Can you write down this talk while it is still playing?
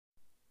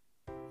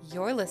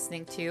You're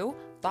listening to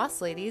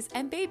Boss Ladies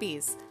and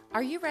Babies.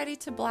 Are you ready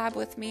to blab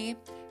with me?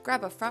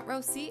 Grab a front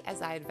row seat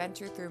as I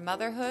adventure through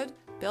motherhood,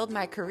 build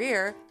my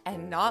career,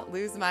 and not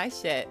lose my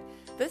shit.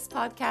 This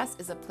podcast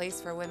is a place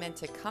for women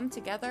to come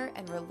together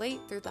and relate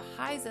through the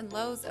highs and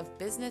lows of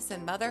business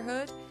and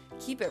motherhood,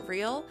 keep it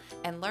real,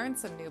 and learn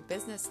some new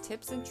business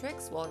tips and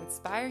tricks while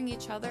inspiring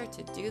each other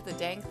to do the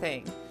dang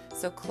thing.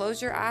 So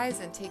close your eyes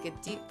and take a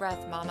deep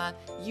breath, mama.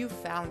 You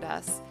found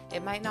us.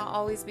 It might not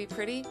always be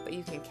pretty, but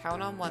you can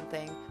count on one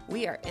thing.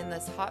 We are in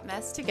this hot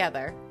mess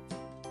together.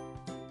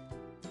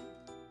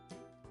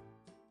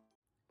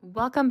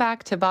 Welcome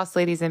back to Boss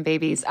Ladies and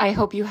Babies. I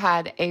hope you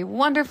had a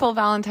wonderful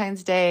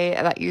Valentine's Day,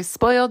 that you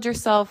spoiled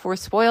yourself, were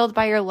spoiled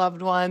by your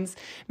loved ones,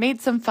 made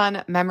some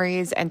fun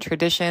memories and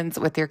traditions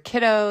with your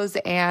kiddos,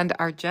 and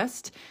are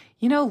just,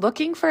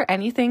 looking for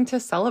anything to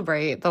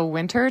celebrate. The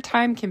winter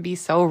time can be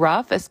so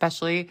rough,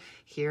 especially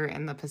here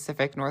in the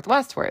Pacific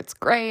Northwest where it's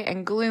gray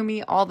and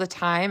gloomy all the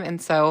time. And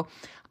so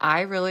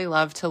I really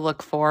love to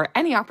look for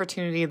any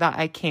opportunity that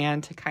I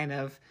can to kind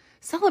of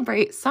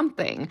celebrate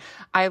something.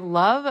 I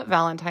love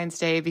Valentine's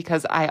Day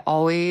because I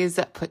always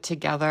put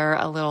together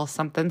a little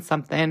something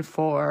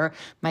for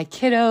my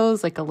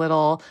kiddos, like a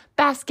little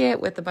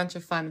basket with a bunch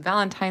of fun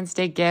Valentine's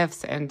Day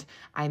gifts. And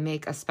I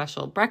make a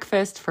special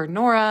breakfast for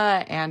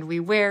Nora and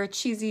we wear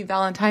cheesy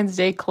Valentine's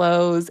Day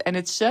clothes. And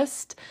it's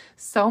just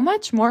so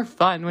much more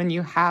fun when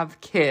you have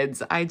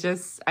kids.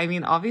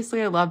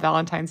 Obviously I love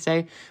Valentine's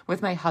Day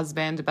with my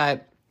husband,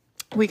 but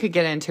we could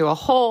get into a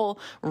whole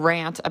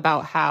rant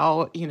about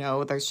how,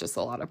 there's just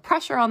a lot of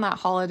pressure on that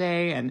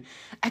holiday and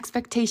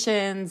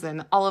expectations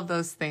and all of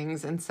those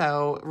things. And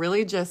so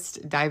really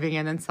just diving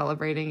in and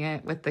celebrating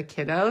it with the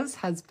kiddos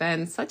has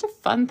been such a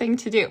fun thing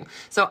to do.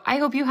 So I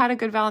hope you had a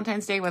good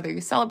Valentine's Day, whether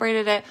you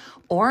celebrated it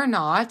or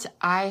not.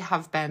 I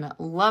have been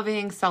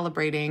loving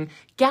celebrating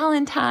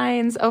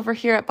Galentine's over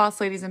here at Boss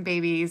Ladies and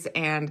Babies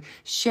and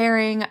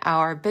sharing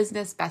our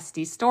business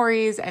bestie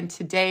stories. And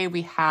today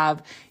we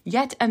have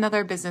yet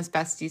another business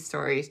bestie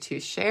story to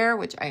share,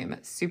 which I am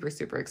super,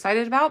 super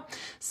excited about.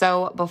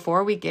 So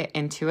before we get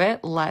into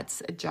it,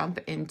 let's jump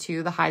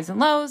into the highs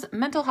and lows,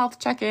 mental health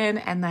check-in,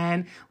 and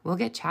then we'll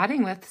get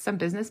chatting with some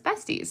business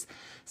besties.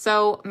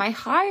 So my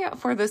high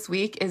for this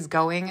week is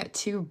going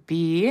to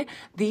be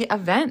the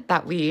event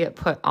that we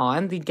put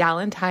on, the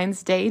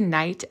Galentine's Day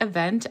night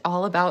event,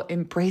 all about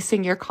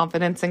embracing your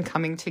confidence and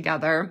coming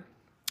together.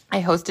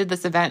 I hosted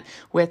this event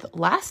with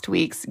last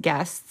week's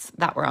guests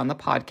that were on the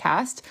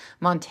podcast,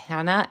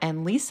 Montana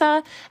and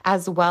Lisa,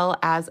 as well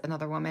as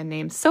another woman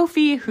named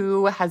Sophie,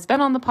 who has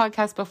been on the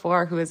podcast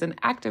before, who is an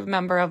active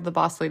member of the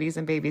Boss Ladies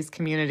and Babies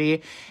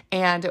community.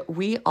 And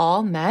we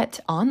all met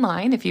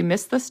online. If you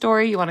missed the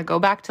story, you want to go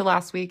back to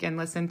last week and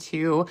listen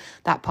to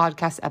that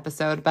podcast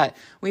episode. But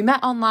we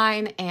met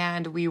online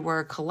and we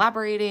were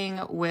collaborating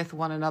with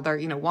one another,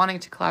 wanting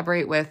to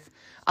collaborate with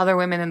other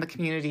women in the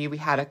community. We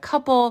had a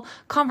couple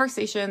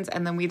conversations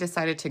and then we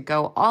decided to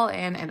go all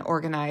in and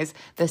organize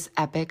this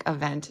epic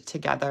event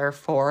together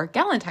for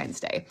Galentine's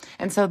Day.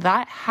 And so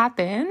that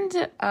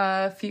happened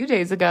a few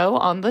days ago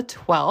on the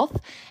 12th,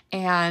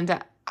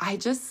 and I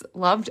just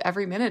loved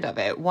every minute of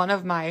it. One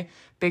of my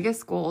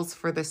biggest goals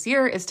for this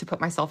year is to put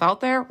myself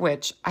out there,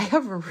 which I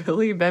have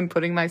really been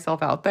putting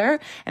myself out there,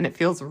 and it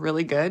feels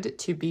really good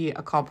to be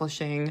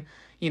accomplishing,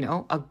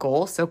 a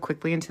goal so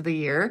quickly into the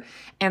year.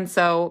 And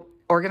so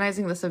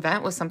organizing this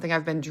event was something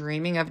I've been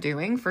dreaming of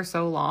doing for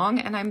so long.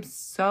 And I'm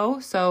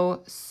so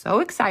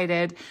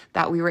excited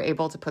that we were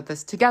able to put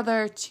this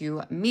together,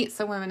 to meet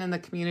some women in the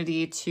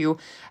community, to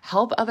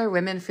help other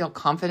women feel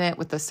confident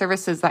with the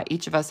services that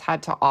each of us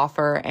had to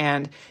offer.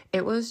 And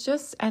it was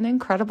just an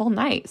incredible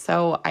night.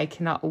 So I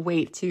cannot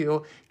wait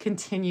to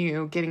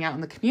continue getting out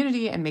in the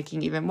community and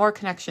making even more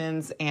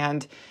connections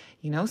and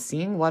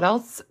seeing what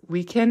else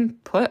we can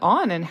put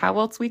on and how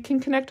else we can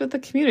connect with the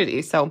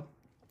community. So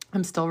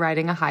I'm still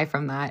riding a high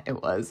from that.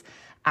 It was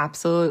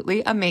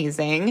absolutely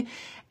amazing.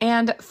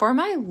 And for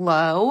my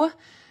low,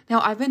 now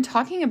I've been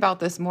talking about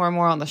this more and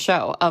more on the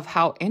show of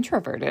how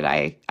introverted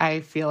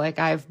I feel like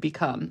I've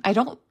become.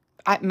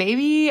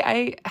 Maybe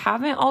I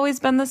haven't always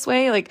been this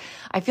way.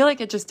 I feel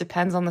like it just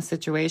depends on the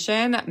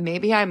situation.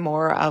 Maybe I'm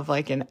more of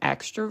an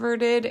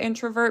extroverted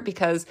introvert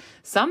because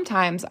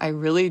sometimes I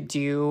really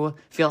do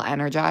feel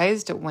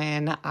energized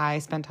when I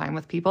spend time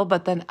with people,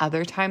 but then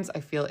other times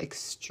I feel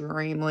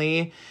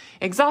extremely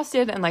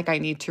exhausted and I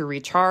need to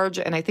recharge.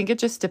 And I think it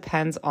just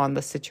depends on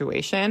the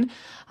situation.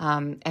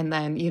 And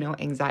then,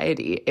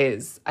 anxiety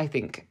I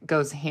think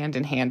goes hand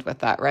in hand with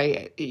that,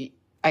 right?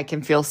 I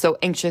can feel so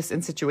anxious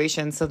in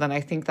situations. So then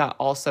I think that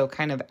also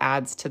kind of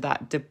adds to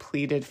that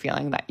depleted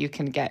feeling that you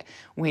can get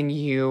when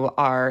you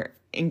are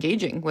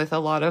engaging with a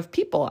lot of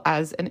people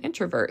as an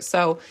introvert.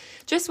 So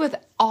just with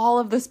all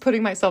of this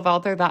putting myself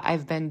out there that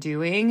I've been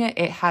doing,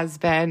 it has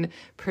been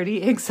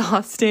pretty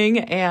exhausting.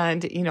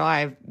 And,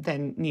 I've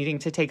been needing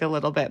to take a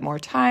little bit more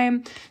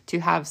time to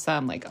have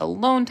some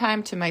alone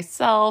time to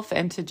myself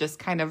and to just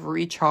kind of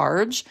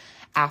recharge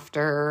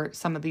after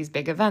some of these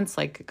big events,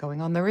 like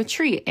going on the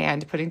retreat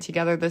and putting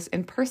together this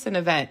in-person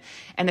event.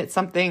 And it's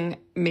something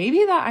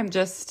maybe that I'm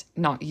just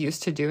not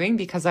used to doing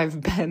because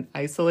I've been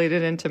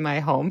isolated into my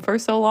home for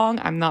so long.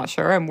 I'm not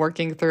sure. I'm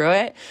working through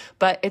it,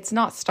 but it's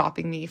not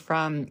stopping me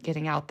from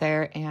getting out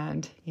there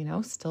and,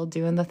 still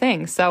doing the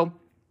thing. So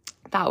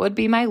that would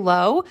be my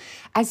low.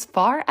 As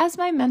far as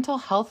my mental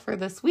health for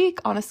this week,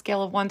 on a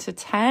scale of 1 to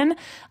 10,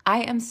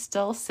 I am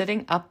still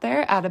sitting up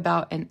there at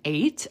about an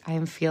 8. I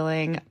am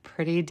feeling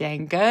pretty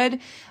dang good.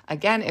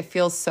 Again, it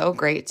feels so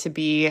great to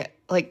be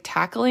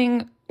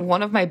tackling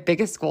one of my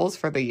biggest goals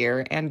for the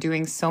year and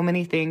doing so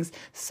many things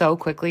so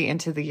quickly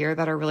into the year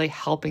that are really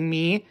helping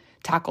me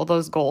tackle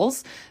those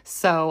goals.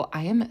 So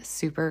I am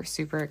super,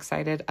 super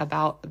excited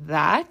about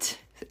that.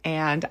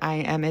 And I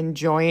am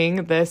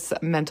enjoying this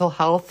mental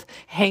health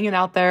hanging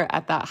out there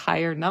at that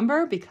higher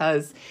number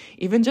because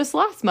even just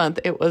last month,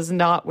 it was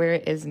not where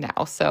it is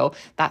now. So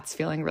that's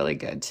feeling really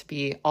good to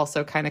be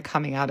also kind of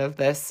coming out of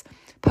this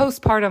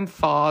postpartum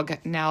fog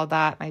now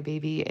that my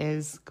baby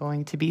is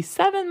going to be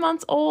 7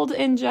 months old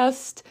in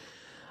just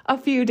a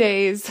few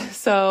days.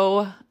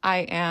 So I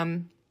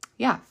am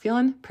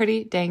feeling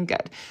pretty dang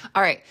good.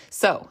 All right.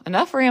 So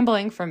enough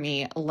rambling from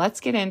me. Let's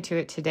get into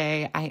it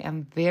today. I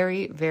am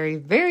very, very,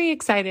 very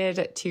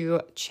excited to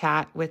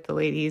chat with the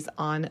ladies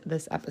on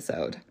this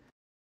episode.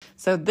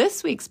 So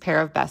this week's pair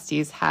of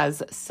besties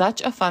has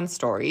such a fun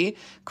story.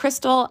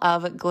 Crystal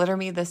of Glitter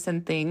Me This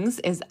and Things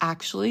is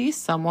actually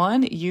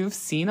someone you've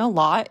seen a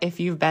lot if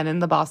you've been in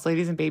the Boss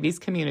Ladies and Babies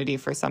community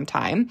for some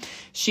time.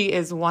 She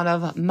is one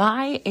of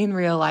my in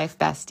real life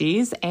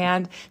besties,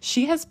 and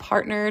she has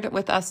partnered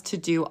with us to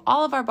do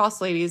all of our Boss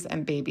Ladies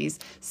and Babies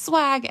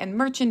swag and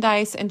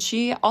merchandise. And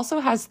she also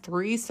has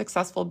 3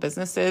 successful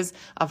businesses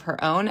of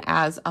her own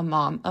as a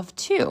mom of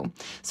 2.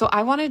 So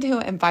I wanted to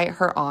invite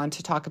her on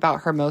to talk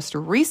about her most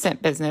recent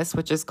business,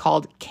 which is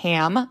called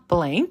Cam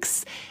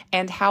Blanks,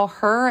 and how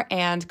her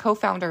and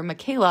co-founder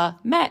Michaela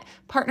met,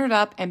 partnered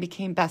up, and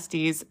became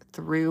besties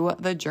through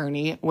the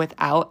journey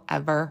without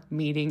ever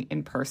meeting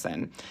in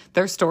person.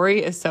 Their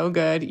story is so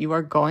good. You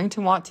are going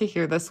to want to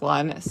hear this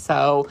one.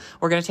 So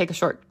we're going to take a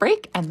short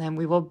break and then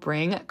we will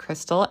bring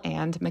Crystal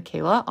and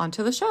Michaela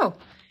onto the show.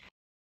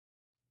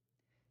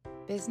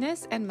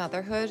 Business and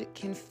motherhood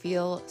can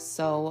feel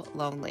so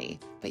lonely,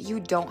 but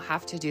you don't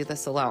have to do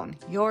this alone.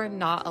 You're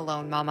not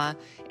alone, mama.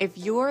 If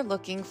you're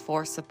looking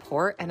for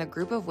support and a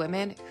group of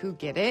women who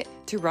get it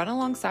to run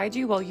alongside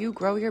you while you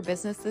grow your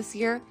business this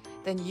year,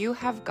 then you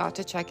have got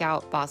to check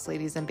out Boss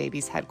Ladies and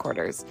Babies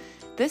headquarters.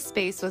 This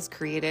space was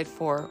created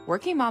for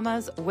working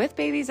mamas with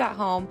babies at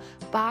home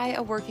by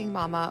a working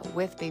mama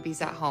with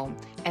babies at home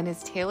and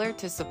is tailored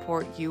to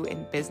support you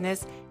in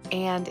business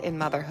and in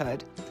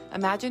motherhood.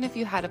 Imagine if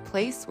you had a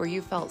place where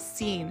you felt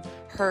seen,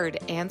 heard,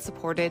 and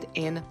supported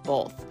in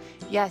both.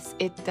 Yes,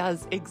 it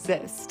does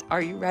exist.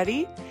 Are you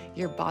ready?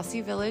 Your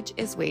bossy village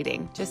is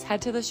waiting. Just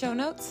head to the show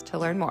notes to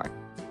learn more.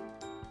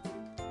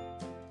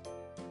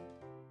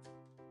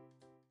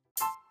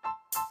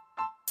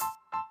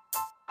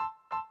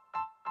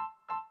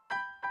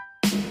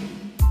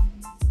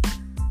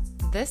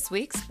 This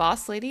week's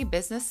Boss Lady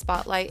Business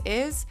Spotlight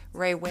is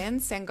Raywin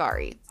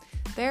Sangari.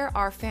 There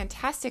are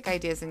fantastic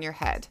ideas in your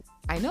head.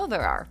 I know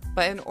there are,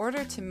 but in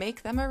order to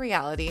make them a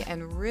reality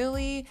and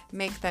really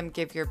make them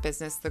give your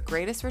business the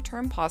greatest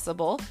return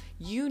possible,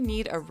 you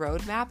need a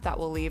roadmap that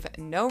will leave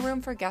no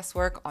room for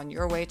guesswork on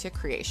your way to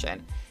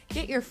creation.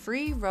 Get your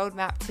free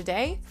roadmap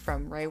today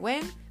from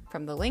Raywin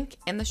from the link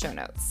in the show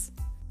notes.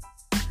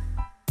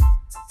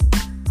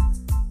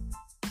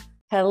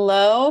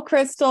 Hello,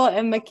 Crystal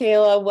and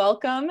Michaela.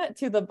 Welcome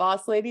to the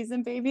Boss Ladies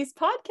and Babies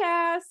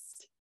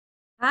podcast.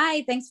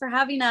 Hi, thanks for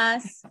having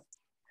us.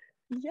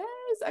 Yes,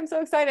 I'm so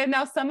excited.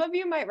 Now, some of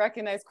you might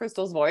recognize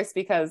Crystal's voice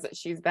because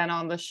she's been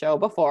on the show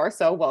before.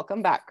 So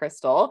welcome back,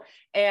 Crystal.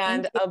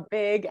 And a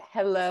big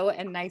hello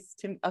and nice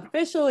to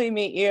officially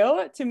meet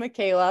you to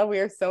Michaela. We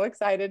are so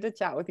excited to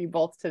chat with you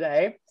both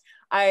today.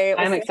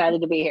 I'm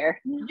excited to be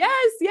here.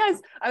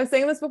 Yes. I was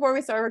saying this before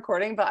we started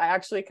recording, but I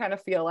actually kind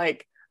of feel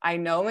like I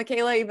know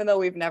Michaela, even though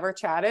we've never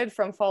chatted,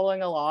 from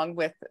following along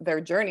with their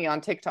journey on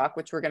TikTok,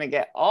 which we're going to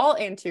get all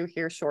into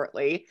here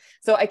shortly.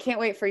 So I can't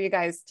wait for you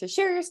guys to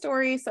share your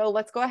story. So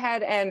let's go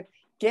ahead and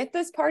get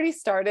this party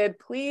started.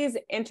 Please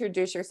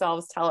introduce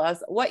yourselves. Tell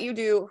us what you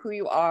do, who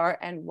you are,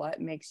 and what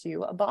makes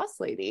you a boss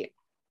lady.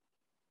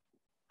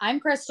 I'm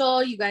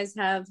Crystal. You guys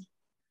have,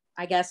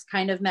 I guess,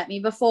 kind of met me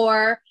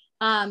before.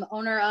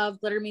 Owner of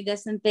Glitter Me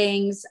This and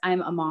Things.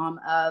 I'm a mom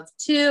of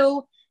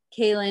 2,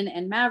 Kaylin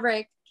and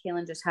Maverick.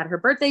 Kaylin just had her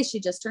birthday. She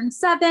just turned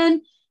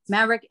 7.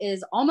 Maverick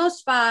is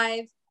almost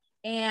 5.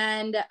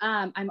 And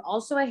I'm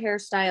also a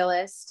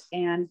hairstylist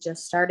and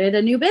just started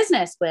a new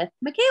business with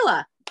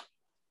Michaela.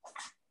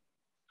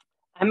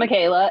 I'm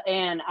Michaela,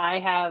 and I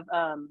have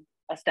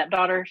a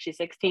stepdaughter. She's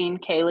 16,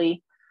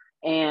 Kaylee,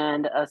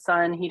 and a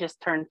son. He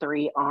just turned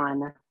 3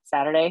 on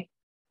Saturday.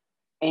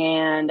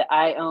 And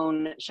I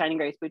own Shining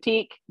Grace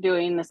Boutique,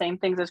 doing the same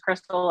things as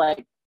Crystal,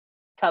 like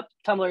cups,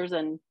 tumblers,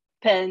 and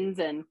pens,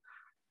 and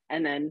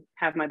then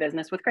have my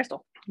business with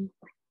Crystal.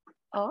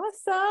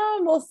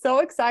 Awesome. Well, so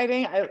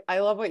exciting. I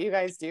love what you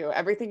guys do.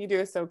 Everything you do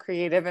is so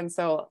creative and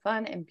so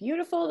fun and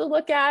beautiful to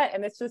look at.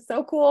 And it's just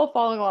so cool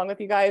following along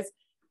with you guys.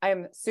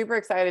 I'm super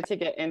excited to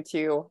get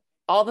into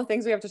all the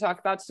things we have to talk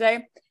about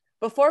today.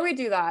 Before we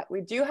do that,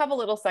 we do have a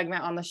little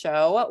segment on the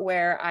show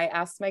where I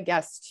ask my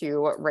guests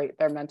to rate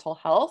their mental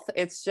health.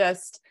 It's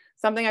just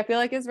something I feel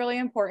like is really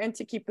important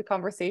to keep the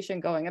conversation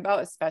going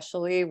about,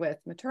 especially with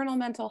maternal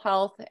mental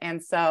health.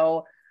 And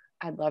so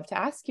I'd love to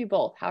ask you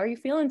both, how are you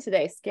feeling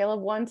today? Scale of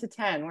 1 to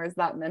 10, where's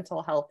that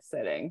mental health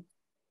sitting?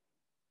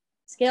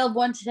 Scale of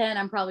 1 to 10,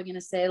 I'm probably going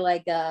to say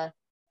like a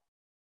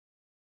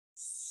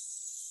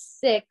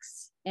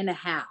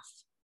 6.5.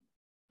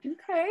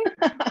 Okay.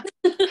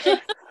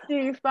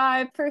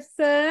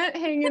 65%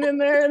 hanging in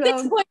there.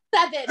 6.7.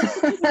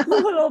 A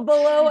little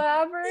below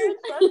average.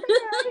 That's okay.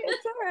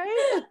 It's all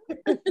right.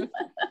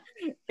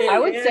 I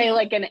would say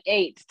like an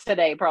 8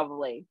 today,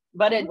 probably,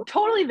 but it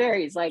totally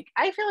varies. Like,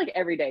 I feel like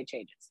every day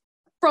changes.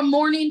 From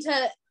morning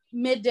to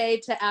midday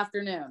to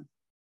afternoon.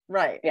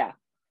 Right. Yeah.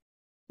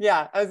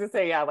 Yeah. I was gonna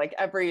say, yeah, like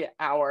every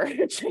hour.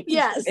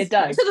 Yes. It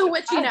does. To the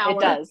witching hour. It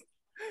does.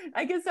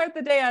 I can start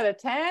the day at a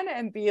 10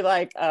 and be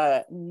like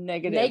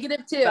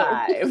negative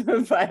 -2.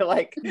 5 by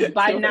like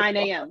by 9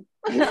 a.m.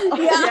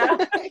 Yeah.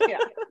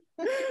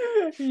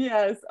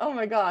 Yes. Oh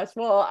my gosh.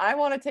 Well, I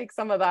want to take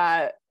some of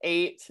that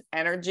 8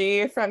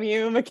 energy from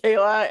you,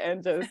 Michaela,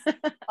 and just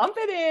pump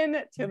it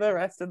in to the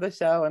rest of the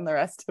show and the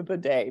rest of the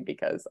day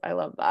because I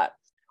love that.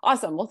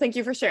 Awesome. Well, thank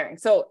you for sharing.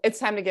 So it's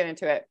time to get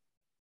into it.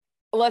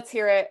 Let's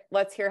hear it.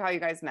 Let's hear how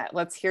you guys met.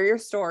 Let's hear your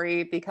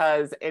story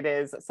because it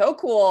is so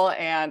cool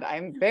and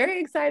I'm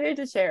very excited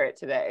to share it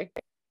today.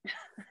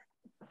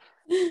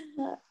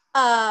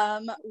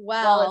 Well,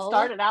 it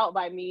started out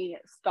by me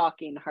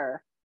stalking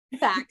her.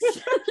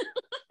 Facts.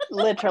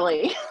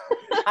 Literally.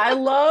 I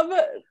love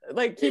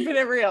like keeping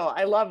it real.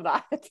 I love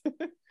that.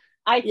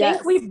 I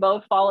think we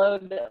both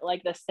followed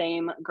like the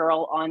same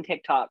girl on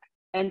TikTok,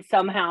 and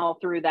somehow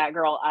through that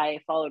girl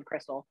I followed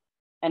Crystal,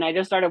 and I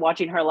just started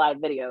watching her live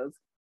videos,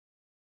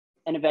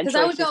 and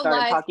eventually she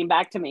started talking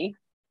back to me.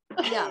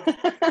 Yeah.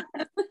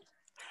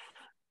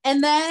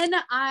 And then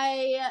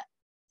I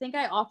think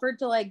I offered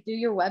to like do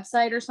your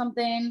website or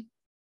something.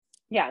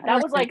 Yeah,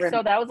 that was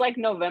like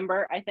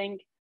November, I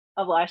think,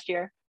 of last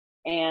year.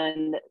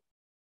 And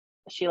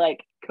she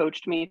like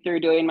coached me through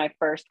doing my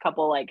first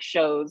couple like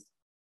shows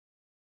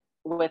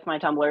with my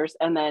tumblers.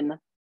 And then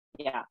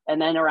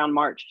around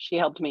March, she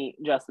helped me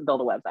just build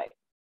a website.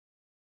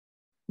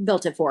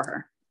 Built it for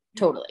her.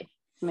 Totally.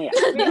 Yeah.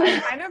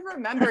 I kind of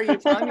remember you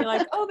telling me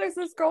like, oh, there's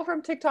this girl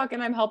from TikTok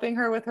and I'm helping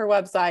her with her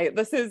website.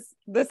 This is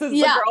the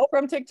girl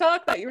from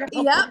TikTok that you were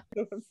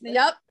helping.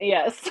 Yep.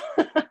 Yes.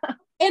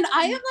 And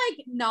I am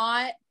like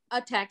not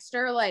a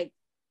texter. Like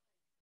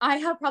I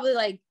have probably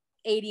like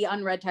 80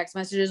 unread text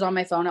messages on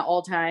my phone at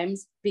all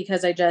times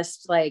because I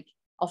just like,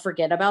 I'll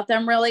forget about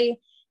them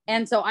really.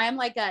 And so I'm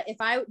like,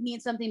 if I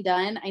need something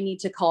done, I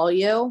need to call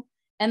you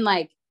and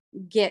like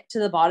get to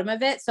the bottom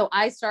of it. So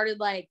I started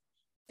like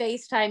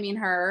FaceTiming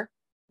her.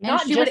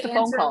 Not she just would a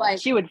phone call.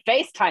 Like, she would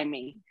FaceTime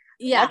me.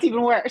 Yeah. That's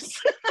even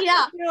worse.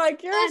 Yeah. You're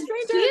like, you're a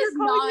stranger. You're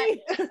calling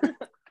me.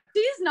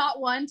 She's not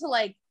one to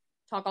like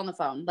talk on the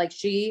phone. Like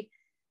she,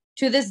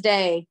 to this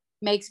day,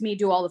 makes me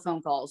do all the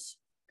phone calls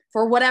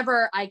for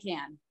whatever I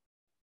can.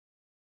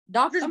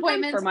 Doctor's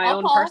appointments. For my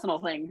own personal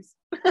things.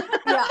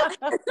 Yeah.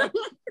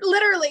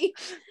 Literally.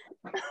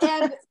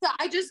 And so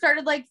I just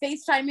started like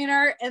FaceTiming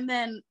her, and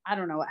then I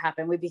don't know what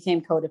happened. We became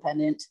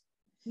codependent.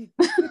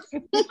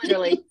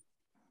 Literally.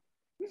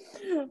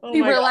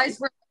 We realized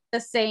we're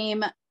the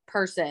same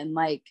person.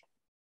 Like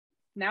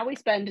now we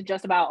spend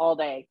just about all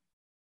day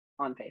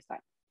on FaceTime.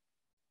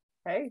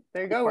 Hey,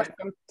 there you go. We're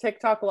from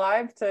TikTok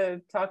live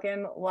to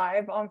talking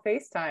live on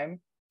FaceTime.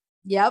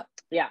 Yep.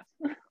 Yeah.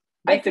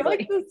 Basically. I feel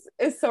like this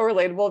is so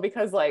relatable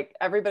because like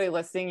everybody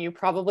listening, you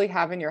probably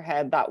have in your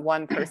head that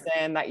one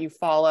person that you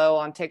follow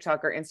on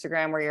TikTok or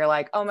Instagram where you're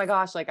like, oh my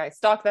gosh, like I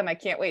stalk them. I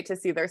can't wait to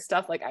see their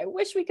stuff. Like I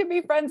wish we could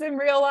be friends in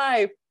real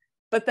life.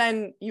 But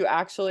then you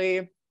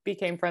actually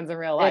became friends in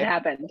real life. It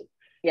happened.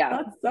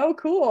 Yeah. That's so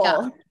cool.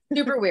 Yeah.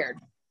 Super weird.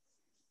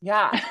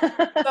 Yeah.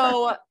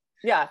 So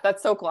yeah,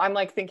 that's so cool. I'm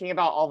like thinking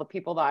about all the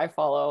people that I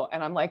follow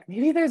and I'm like,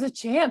 maybe there's a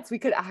chance we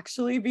could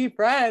actually be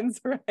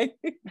friends, right?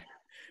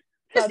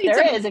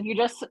 There is if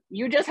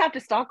you just have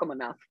to stalk them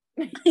enough.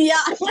 Yeah,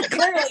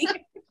 clearly.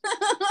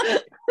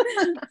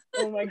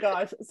 Oh my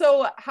gosh.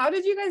 So how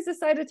did you guys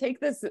decide to take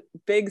this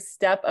big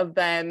step of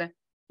then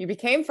you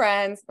became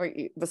friends, or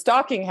the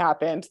stalking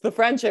happened, the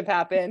friendship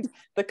happened,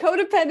 the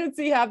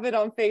codependency happened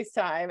on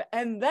FaceTime,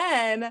 and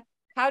then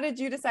how did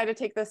you decide to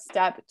take the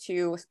step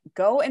to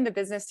go into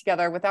business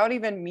together without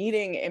even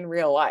meeting in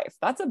real life?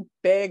 That's a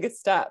big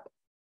step.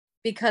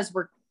 Because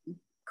we're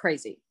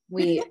crazy.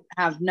 We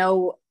have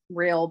no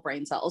real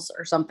brain cells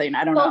or something.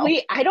 I don't know.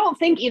 I don't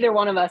think either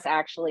one of us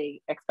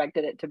actually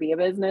expected it to be a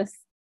business.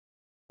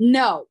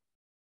 No.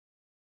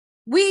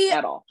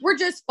 At all. We're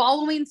just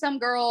following some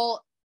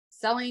girl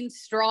selling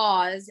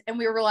straws and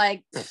we were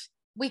like,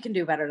 we can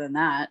do better than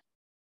that.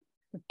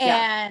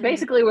 And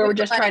basically we were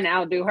just trying to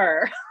outdo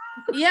her.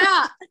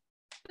 Yeah,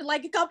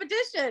 like a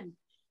competition.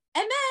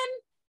 And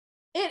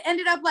then it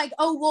ended up like,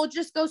 oh, we'll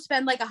just go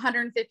spend like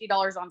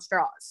 $150 on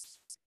straws.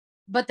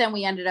 But then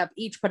we ended up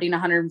each putting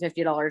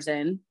 $150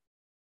 in,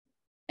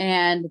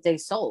 and they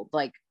sold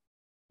like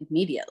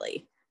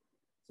immediately.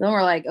 So then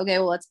we're like, okay,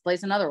 well, let's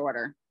place another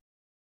order.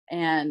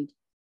 And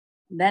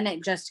then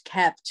it just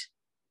kept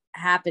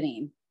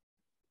happening.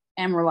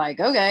 And we're like,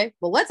 okay,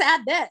 well, let's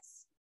add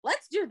this.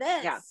 Let's do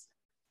this. Yeah.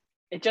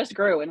 It just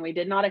grew, and we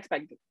did not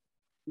expect it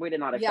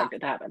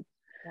to happen.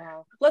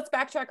 Wow. Let's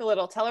backtrack a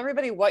little. Tell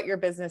everybody what your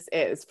business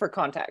is for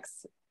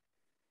context.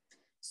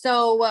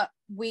 So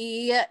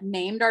we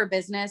named our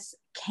business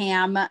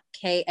KAM,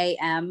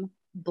 K-A-M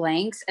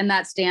blanks. And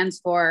that stands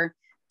for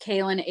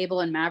Kaylin, Abel,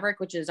 and Maverick,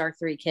 which is our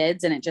 3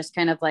 kids. And it just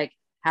kind of like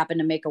happened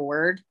to make a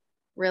word,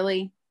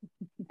 really.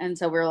 And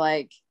so we're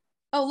like,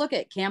 oh, look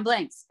at KAM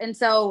blanks. And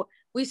so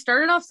we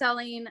started off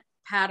selling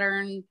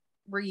pattern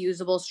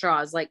reusable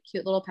straws, like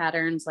cute little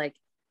patterns, like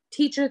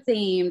teacher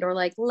themed or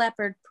like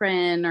leopard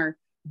print or,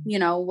 you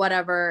know,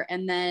 whatever.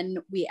 And then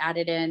we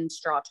added in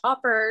straw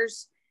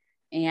toppers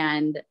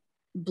and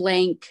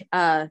blank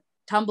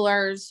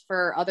tumblers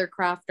for other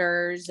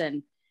crafters.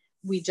 And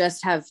we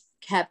just have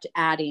kept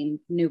adding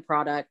new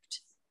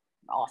product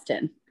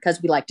often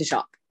because we like to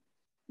shop.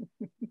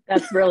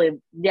 That's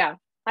really, yeah.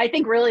 I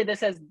think really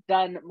this has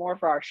done more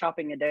for our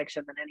shopping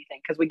addiction than anything,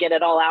 because we get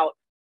it all out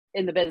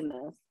in the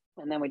business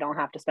and then we don't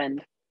have to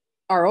spend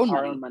our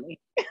own money.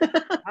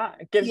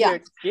 It gives you an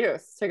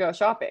excuse to go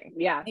shopping.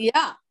 Yeah.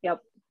 Yep.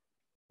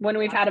 When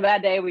we've had a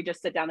bad day, we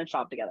just sit down and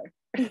shop together.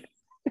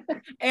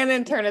 And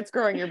in turn, it's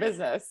growing your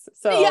business.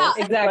 So yeah,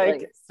 exactly.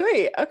 Like,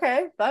 sweet.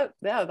 Okay.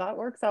 That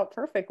works out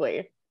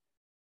perfectly.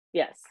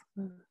 Yes.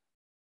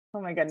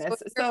 Oh my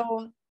goodness.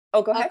 So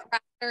go ahead.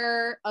 A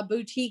crafter, a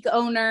boutique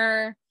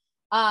owner,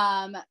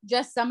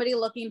 just somebody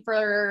looking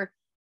for,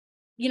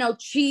 you know,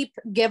 cheap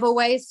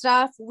giveaway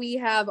stuff. We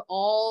have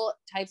all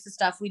types of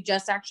stuff. We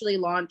just actually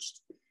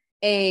launched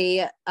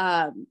a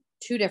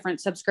 2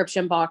 different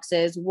subscription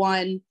boxes,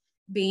 one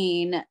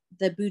being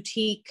the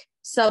boutique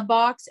sub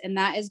box, and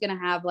that is going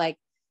to have like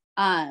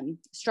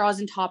straws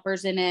and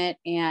toppers in it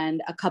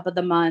and a cup of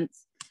the month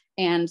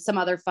and some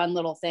other fun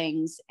little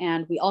things.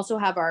 And we also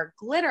have our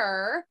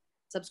glitter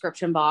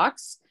subscription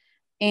box,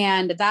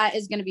 and that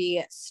is going to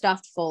be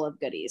stuffed full of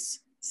goodies.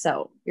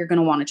 So you're going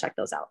to want to check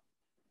those out.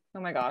 Oh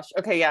my gosh.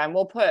 Okay. Yeah. And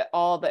we'll put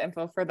all the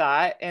info for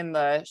that in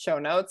the show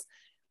notes.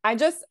 I'm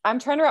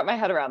trying to wrap my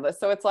head around this.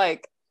 So it's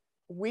like,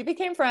 we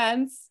became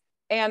friends,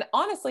 and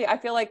honestly, I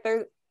feel like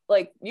there's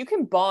like, you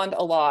can bond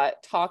a lot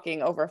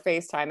talking over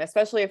FaceTime,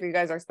 especially if you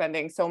guys are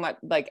spending so much,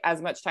 like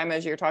as much time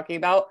as you're talking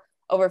about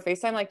over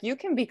FaceTime, like you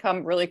can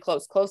become really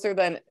closer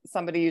than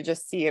somebody you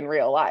just see in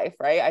real life.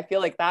 Right. I feel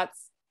like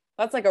that's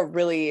like a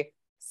really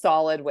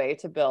solid way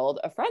to build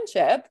a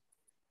friendship.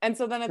 And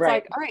so then it's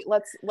like, all right,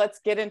 let's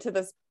get into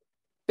this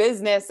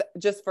business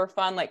just for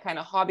fun, like kind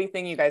of hobby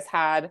thing. You guys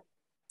had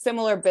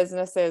similar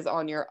businesses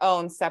on your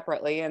own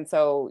separately. And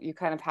so you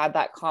kind of had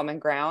that common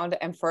ground,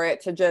 and for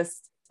it to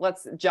just,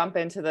 let's jump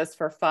into this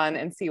for fun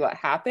and see what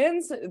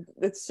happens.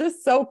 It's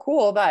just so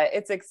cool that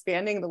it's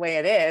expanding the way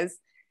it is.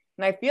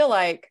 And I feel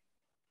like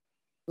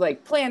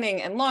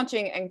planning and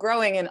launching and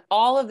growing and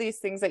all of these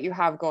things that you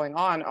have going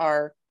on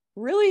are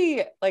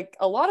really like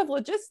a lot of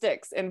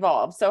logistics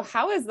involved. So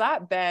how has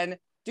that been,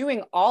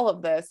 doing all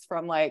of this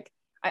from like,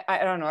 I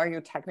don't know, are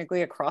you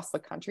technically across the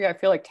country? I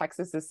feel like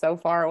Texas is so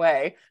far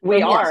away.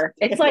 We are.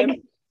 It's like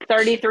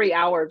 33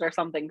 hours or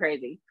something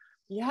crazy.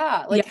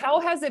 Yeah. Like, how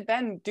has it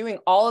been doing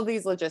all of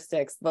these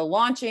logistics, the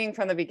launching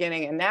from the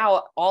beginning, and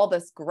now all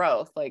this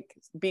growth, like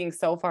being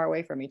so far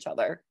away from each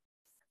other?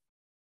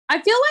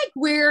 I feel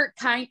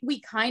like we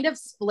kind of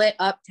split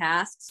up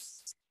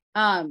tasks.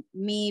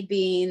 Me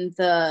being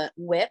the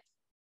whip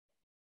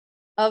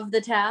of the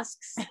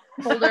tasks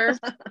holder.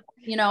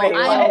 You know, you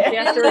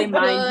have to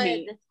remind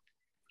me.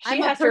 She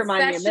has to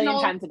remind me a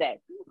million times a day.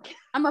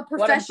 I'm a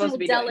professional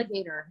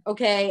delegator.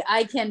 Okay.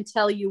 I can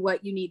tell you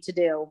what you need to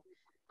do.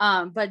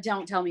 But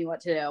don't tell me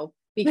what to do,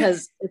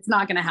 because it's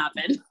not going to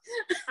happen.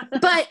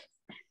 But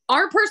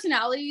our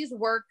personalities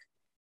work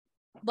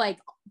like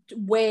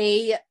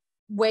way,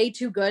 way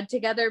too good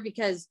together,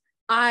 because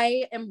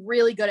I am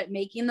really good at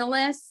making the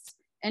lists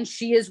and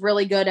she is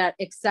really good at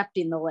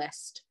accepting the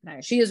list.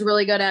 Nice. She is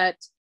really good at,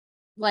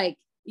 like,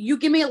 you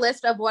give me a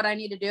list of what I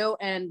need to do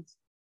and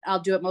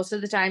I'll do it most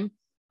of the time.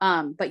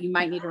 But you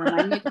might need to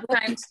remind me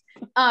sometimes.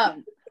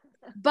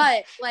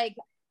 But like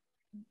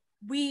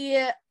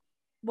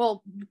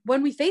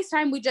when we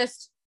FaceTime, we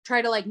just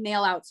try to like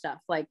nail out stuff,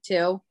 like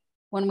too,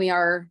 when we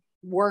are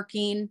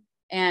working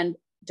and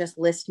just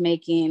list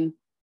making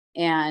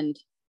and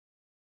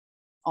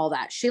all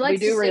that. We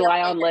do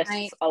rely on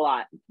lists a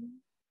lot.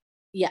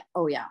 Yeah.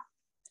 Oh yeah.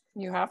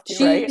 You have to,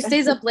 she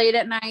stays up late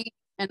at night,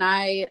 and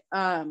I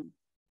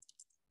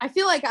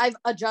feel like I've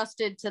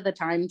adjusted to the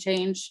time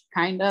change,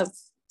 kind of.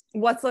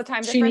 What's the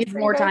time difference? She needs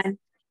more time.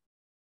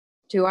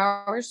 2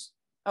 hours.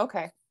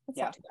 Okay.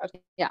 Yeah.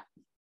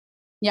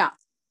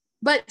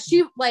 But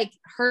she, like,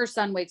 her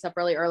son wakes up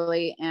really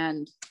early,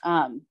 and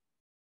I'm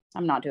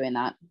not doing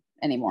that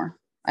anymore.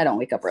 I don't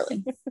wake up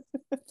early.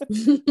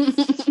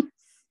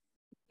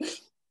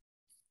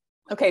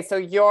 Okay, so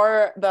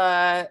you're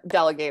the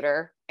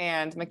delegator,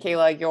 and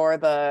Michaela, you're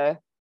the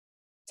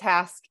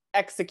task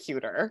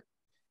executor.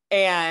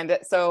 And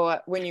so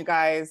when you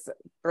guys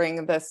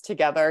bring this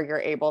together, you're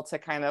able to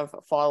kind of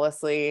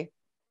flawlessly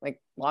like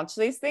launch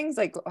these things.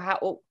 Like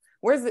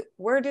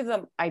where do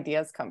the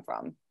ideas come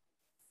from?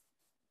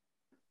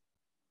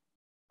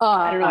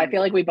 I don't know. I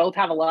feel like we both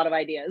have a lot of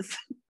ideas.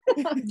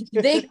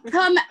 They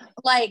come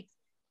like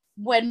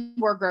when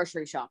we're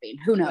grocery shopping.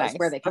 Who knows Nice,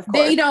 where they come? of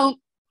course.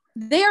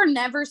 They are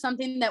never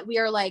something that we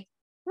are like,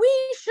 we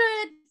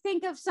should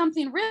think of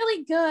something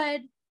really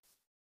good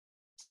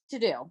to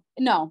do.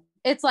 No,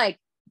 it's like,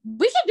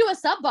 we should do a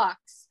sub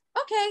box.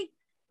 Okay,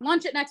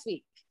 launch it next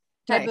week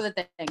type of a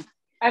thing.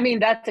 I mean,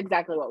 that's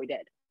exactly what we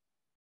did.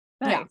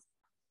 Nice. Yeah.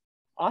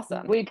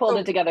 Awesome. We pulled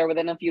it together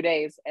within a few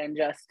days and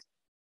just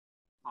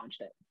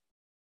launched it.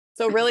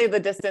 So really the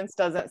distance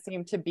doesn't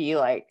seem to be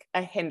like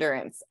a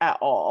hindrance at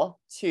all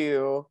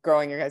to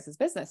growing your guys'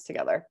 business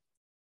together.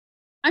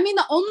 I mean,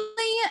 the only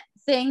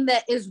thing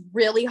that is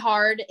really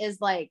hard is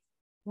like,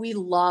 we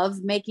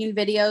love making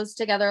videos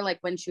together. Like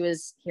when she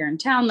was here in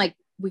town, like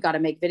we got to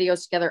make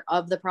videos together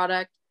of the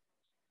product.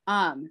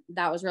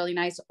 That was really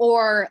nice.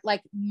 Or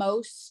like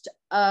most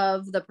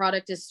of the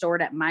product is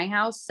stored at my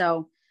house.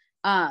 So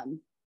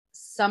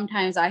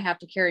sometimes I have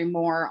to carry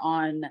more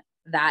on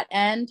that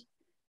end.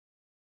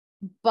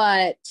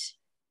 But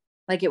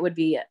like it'd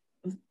be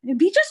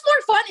just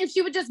more fun if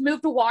she would just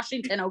move to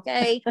Washington,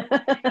 okay? Pick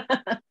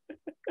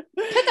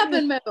up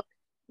and move.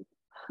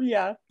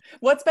 Yeah.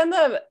 What's been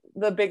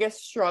the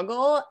biggest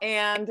struggle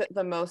and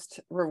the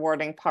most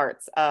rewarding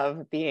parts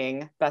of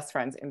being best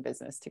friends in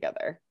business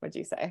together, would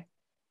you say?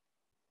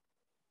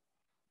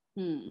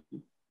 The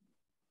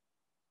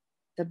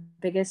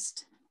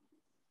biggest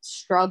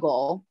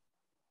struggle.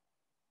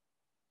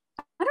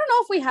 I don't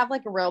know if we have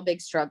like a real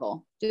big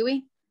struggle. Do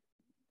we?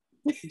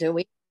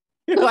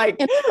 Like,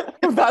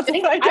 that's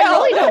I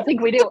really don't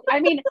think we do. I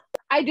mean,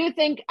 I do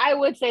think I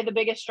would say the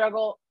biggest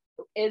struggle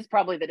is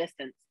probably the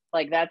distance.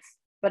 Like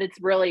but it's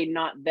really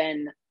not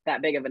been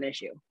that big of an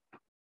issue.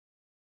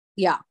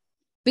 Yeah.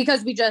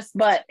 Because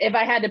but if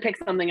I had to pick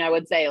something, I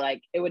would say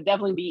like, it would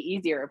definitely be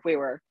easier if we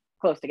were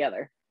close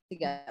together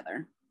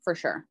for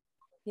sure.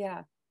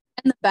 Yeah.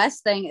 And the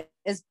best thing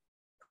is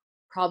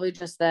probably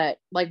just that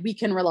like we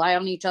can rely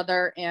on each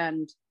other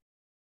and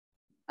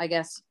I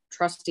guess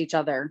trust each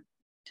other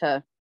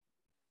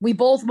we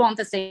both want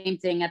the same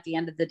thing at the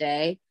end of the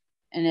day,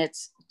 and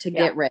it's to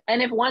get rich.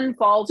 And if one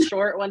falls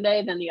short one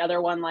day, then the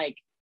other one like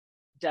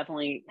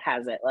definitely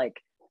has it. Like,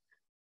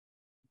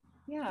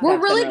 yeah, we're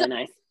really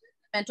nice.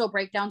 Mental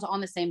breakdowns on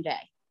the same day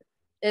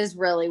is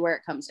really where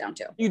it comes down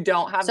to. You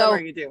don't have them, or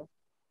you do?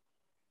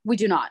 We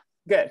do not.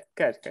 Good.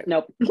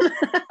 Nope.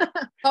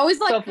 Always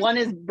like, so if one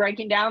is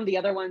breaking down, the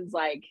other one's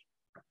like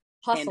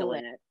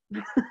hustling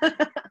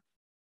it.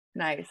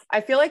 Nice.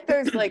 I feel like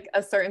there's like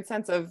a certain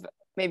sense of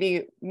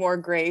maybe more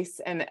grace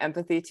and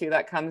empathy too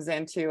that comes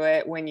into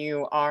it when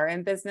you are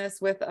in business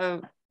with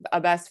a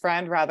best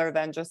friend rather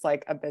than just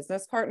like a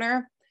business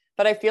partner.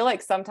 But I feel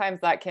like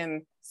sometimes that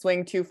can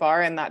swing too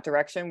far in that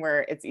direction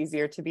where it's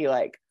easier to be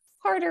like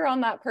harder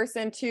on that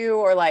person too,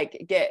 or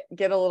like get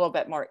a little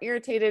bit more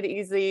irritated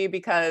easily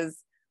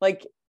because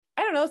like,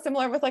 I don't know,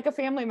 similar with like a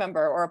family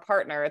member or a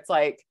partner. It's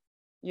like,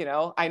 you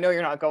know, I know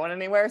you're not going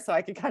anywhere, so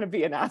I could kind of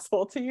be an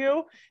asshole to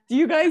you. Do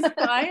you guys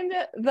find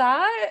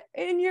that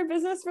in your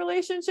business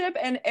relationship?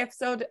 And if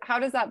so, how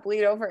does that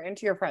bleed over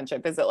into your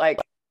friendship? Is it like,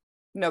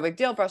 no big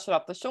deal, brush it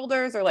off the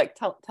shoulders, or like,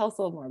 tell us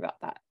a little more about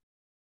that?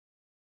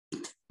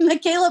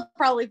 Michaela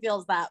probably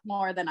feels that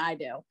more than I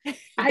do.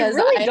 I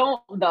really don't,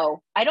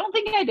 though. I don't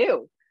think I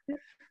do.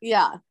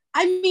 Yeah.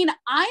 I mean,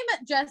 I'm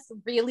just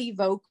really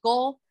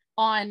vocal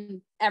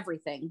on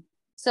everything.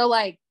 So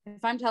like,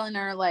 if I'm telling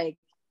her like,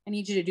 I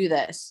need you to do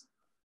this,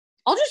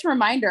 I'll just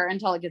remind her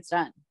until it gets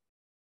done.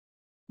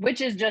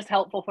 Which is just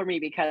helpful for me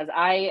because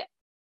I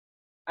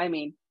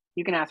mean,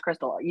 you can ask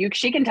Crystal.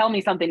 She can tell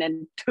me something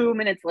and 2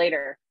 minutes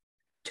later,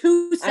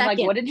 2 seconds. I'm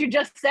like, what did you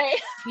just say?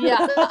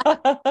 Yeah.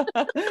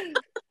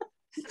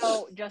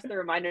 So just the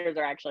reminders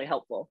are actually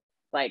helpful.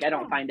 Like, I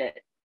don't find it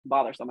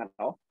bothersome at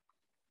all.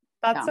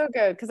 That's so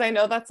good. Because I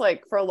know that's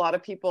like for a lot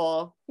of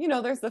people, you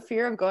know, there's the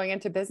fear of going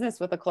into business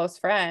with a close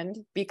friend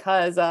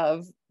because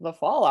of the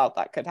fallout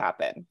that could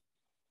happen.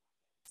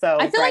 So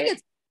I feel like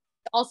it's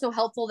also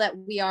helpful that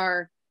we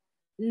are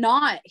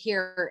not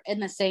here in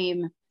the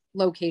same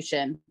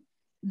location,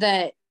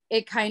 that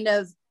it kind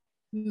of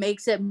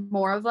makes it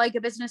more of like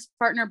a business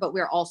partner, but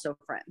we're also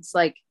friends.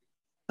 Like,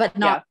 but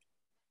not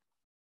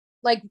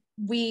like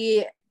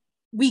we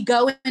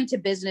go into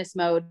business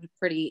mode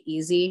pretty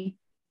easy.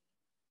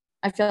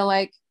 I feel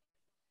like.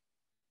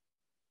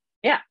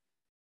 Yeah,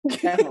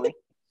 definitely.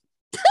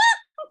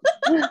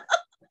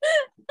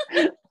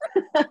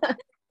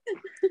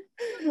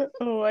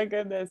 Oh my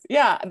goodness.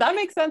 Yeah, that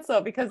makes sense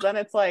though, because then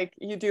it's like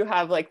you do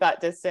have like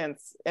that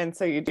distance. And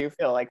so you do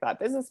feel like that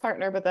business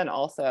partner, but then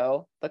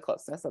also the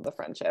closeness of the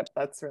friendship.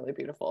 That's really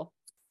beautiful.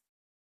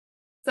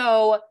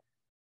 So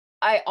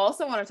I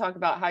also want to talk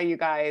about how you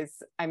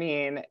guys, I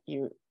mean,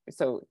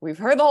 so we've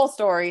heard the whole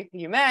story.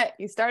 You met,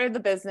 you started the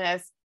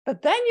business,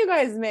 but then you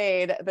guys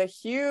made the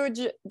huge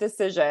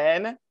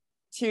decision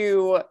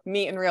to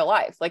meet in real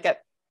life.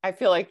 I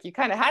feel like you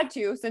kind of had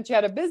to since you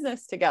had a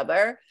business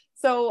together.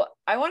 So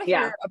I want to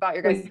hear about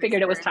your guys. We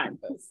figured it was time.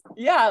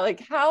 Yeah,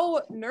 like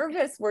how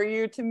nervous were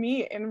you to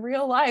meet in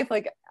real life?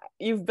 Like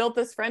you've built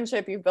this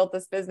friendship, you've built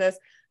this business,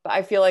 but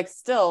I feel like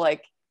still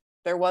like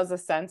there was a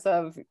sense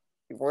of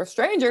we're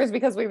strangers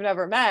because we've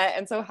never met.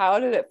 And so how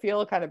did it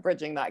feel kind of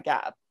bridging that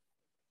gap?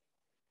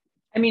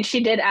 I mean,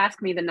 she did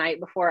ask me the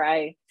night before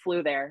I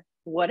flew there,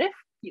 what if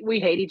we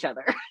hate each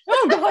other?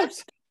 Oh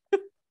gosh.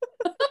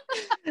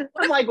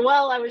 I'm like,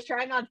 well, I was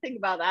trying not to think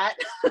about that.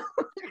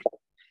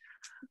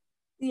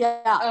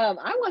 Yeah.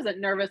 I wasn't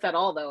nervous at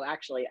all though,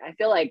 actually. I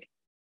feel like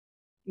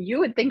you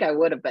would think I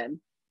would have been,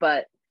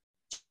 but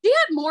she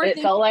had more it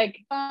felt like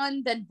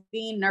fun than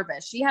being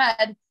nervous. She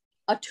had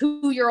a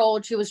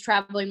 2-year-old she was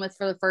traveling with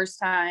for the first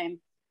time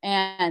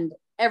and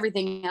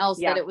everything else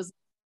that it was,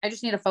 I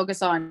just need to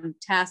focus on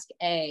task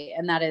A,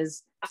 and that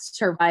is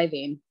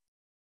surviving.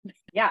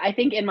 Yeah, I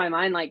think in my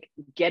mind, like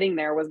getting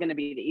there was going to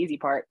be the easy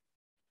part.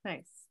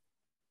 Nice.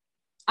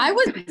 I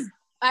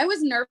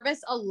was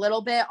nervous a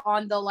little bit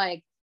on the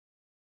like,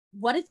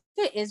 what if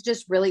it is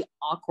just really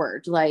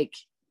awkward? Like,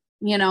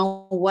 you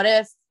know, what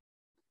if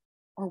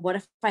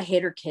I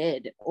hate her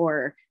kid,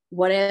 or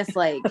what if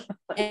like,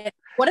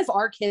 what if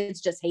our kids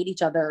just hate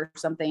each other or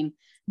something?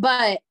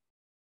 But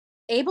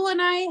Abel and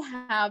I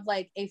have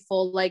like a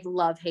full like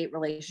love-hate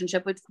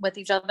relationship with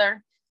each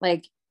other.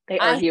 Like they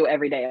argue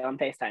every day on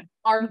FaceTime.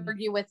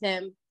 Argue with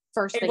him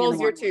first thing. Abel's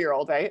your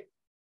 2-year-old, right?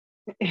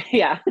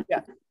 Yeah.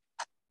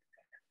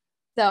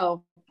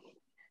 So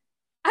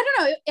I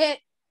don't know.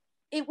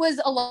 It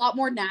was a lot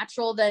more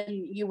natural than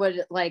you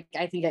would like,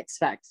 I think,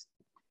 expect.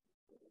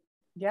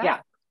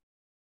 Yeah.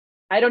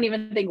 I don't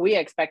even think we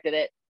expected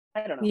it.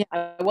 I don't know.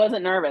 Yeah. I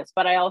wasn't nervous,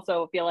 but I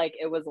also feel like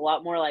it was a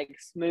lot more like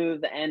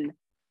smooth and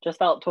just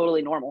felt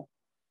totally normal.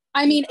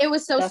 I mean, it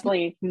was so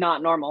definitely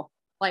not normal.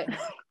 Like,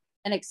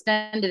 and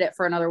extended it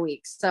for another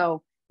week.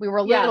 So we were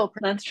a little.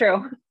 That's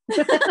true.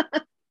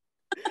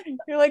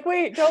 You're like,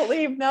 wait, don't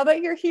leave. Now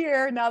that you're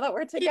here, now that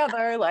we're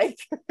together, like,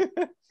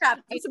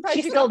 I'm surprised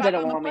she still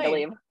didn't want me to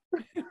leave.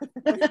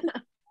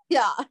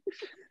 Yeah.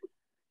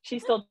 She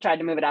still tried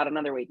to move it out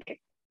another week.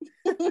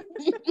 Just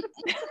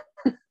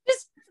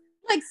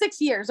like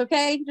 6 years,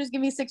 okay? Just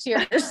give me 6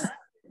 years.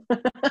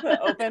 The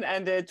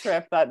open-ended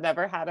trip that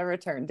never had a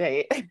return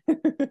date.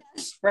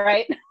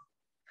 Right?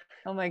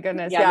 Oh my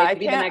goodness. Yeah,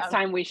 maybe the next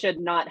time we should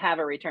not have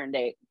a return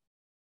date.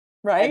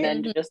 Right?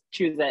 And then just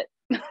choose it.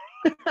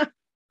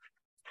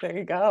 There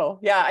you go.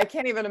 Yeah, I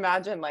can't even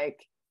imagine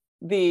like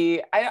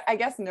I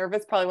guess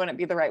nervous probably wouldn't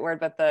be the right word,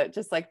 but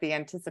just like the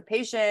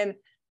anticipation,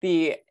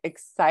 the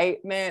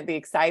excitement, the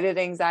excited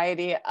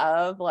anxiety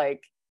of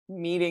like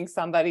meeting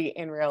somebody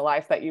in real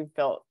life that you've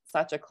built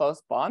such a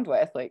close bond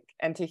with, like,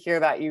 and to hear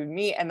that you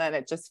meet and then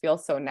it just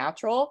feels so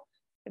natural.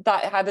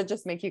 That had to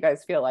just make you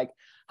guys feel like,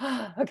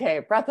 okay,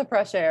 breath of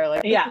fresh air.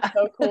 Like, this is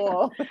so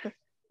cool.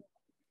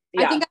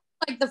 I think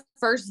like the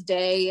first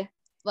day,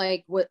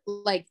 like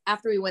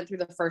after we went through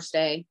the first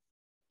day,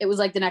 it was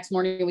like the next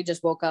morning we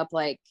just woke up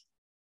like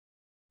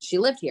she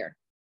lived here.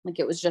 Like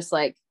it was just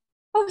like,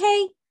 oh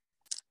hey,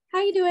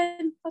 how you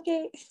doing?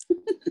 Okay.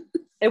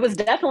 It was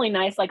definitely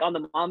nice, like on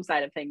the mom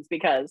side of things,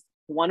 because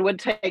one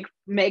would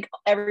make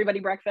everybody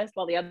breakfast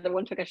while the other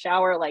one took a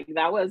shower. Like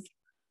that was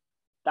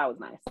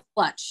nice.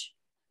 Clutch.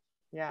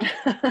 Yeah,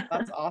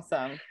 that's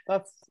awesome.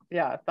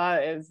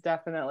 That is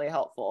definitely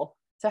helpful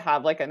to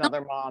have like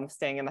another mom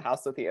staying in the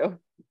house with you.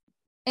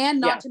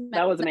 And not to mention,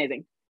 that was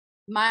amazing.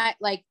 My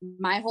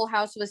whole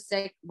house was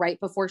sick right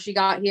before she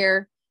got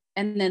here,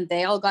 and then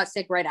they all got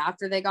sick right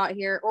after they got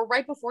here, or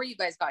right before you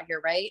guys got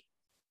here, right?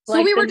 So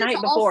like we were the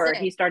night before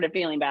he started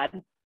feeling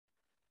bad.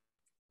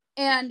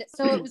 And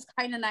so it was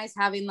kind of nice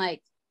having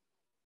like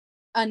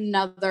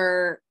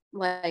another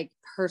like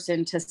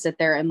person to sit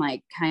there and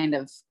like kind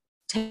of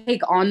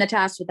take on the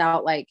task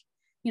without like,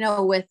 you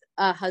know, with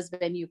a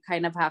husband, you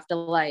kind of have to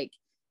like,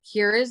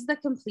 here is the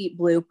complete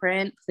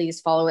blueprint.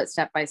 Please follow it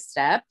step by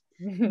step.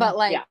 But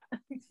like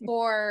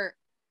for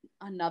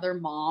another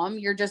mom,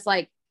 you're just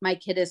like, my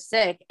kid is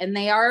sick and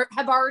they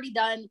have already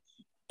done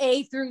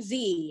A through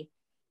Z.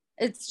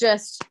 It's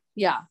just,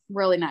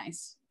 really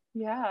nice.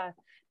 Yeah.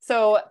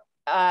 So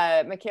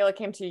Michaela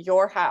came to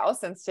your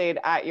house and stayed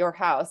at your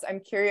house. I'm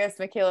curious,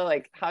 Michaela,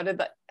 like how did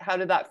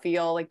that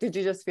feel? Like, did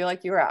you just feel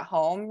like you were at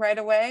home right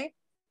away?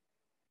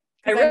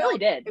 I really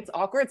did. It's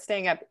awkward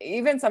staying up,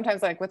 even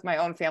sometimes like with my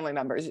own family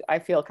members, I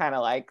feel kind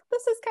of like,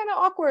 this is kind of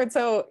awkward.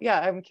 So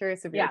I'm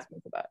curious if you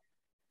experienced that.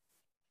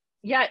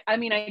 Yeah. I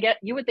mean,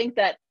 you would think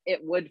that it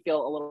would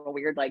feel a little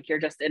weird. Like you're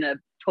just in a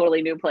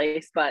totally new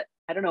place, but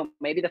I don't know,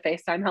 maybe the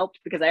FaceTime helped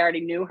because I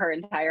already knew her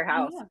entire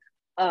house.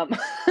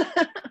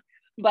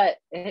 But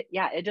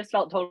it just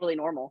felt totally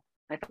normal.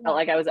 I felt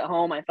like I was at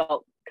home. I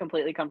felt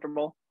completely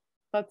comfortable.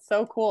 That's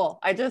so cool.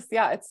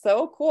 It's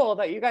so cool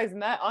that you guys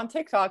met on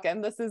TikTok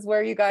and this is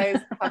where you guys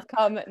have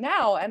come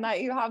now and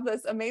that you have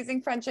this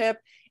amazing friendship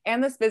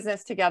and this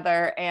business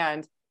together.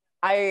 And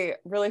I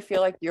really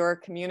feel like your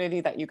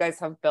community that you guys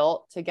have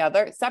built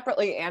together,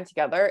 separately and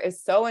together,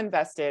 is so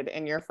invested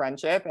in your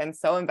friendship and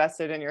so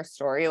invested in your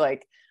story.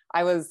 Like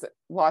I was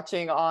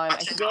watching on, I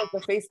think it was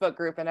the Facebook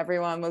group, and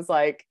everyone was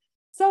like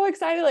so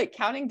excited, like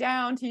counting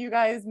down to you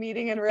guys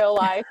meeting in real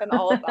life and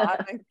all of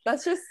that. Like,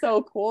 that's just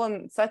so cool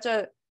and such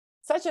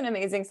an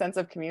amazing sense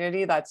of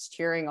community that's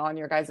cheering on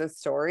your guys'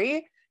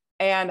 story.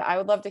 And I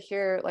would love to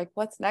hear like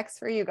what's next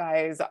for you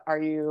guys. Are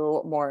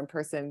you more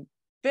in-person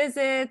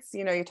visits?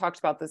 You know, you talked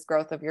about this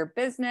growth of your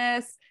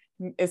business.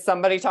 Is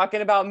somebody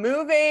talking about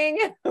moving?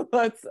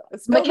 Let's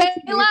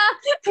Michaela.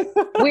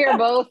 We are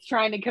both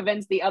trying to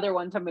convince the other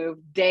one to move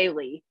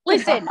daily.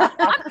 Listen, I'm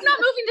not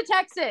moving to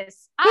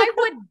Texas. I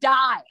would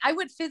die. I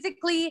would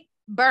physically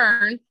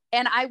burn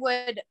and I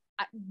would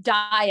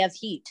die of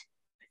heat.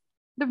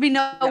 There'd be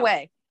no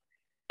way.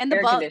 And the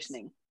air bugs.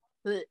 conditioning.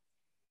 No,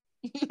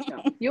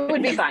 you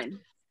would be fine.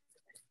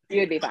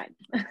 You would be fine.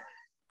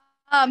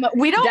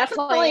 We don't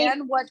Definitely.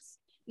 plan what's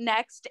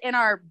next in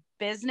our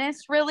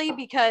business really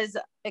because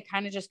it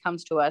kind of just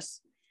comes to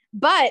us.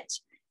 But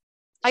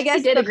I guess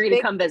I did agree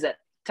to come visit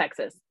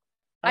Texas.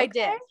 I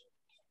did.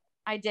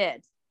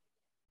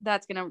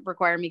 That's going to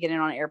require me getting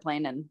on an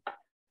airplane and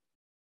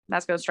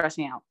that's going to stress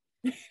me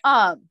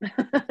out.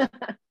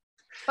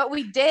 But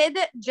we did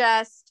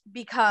just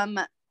become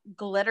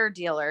glitter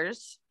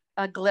dealers,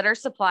 a glitter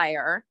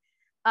supplier.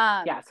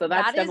 So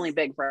that's definitely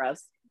big for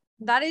us.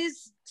 That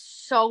is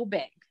so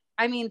big.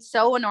 I mean,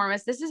 so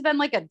enormous. This has been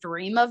like a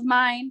dream of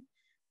mine.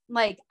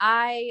 Like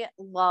I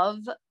love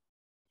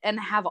and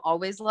have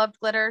always loved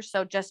glitter.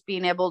 So just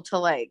being able to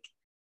like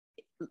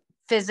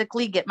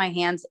physically get my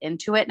hands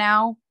into it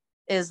now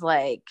is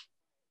like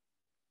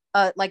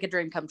a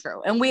dream come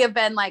true. And we have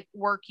been like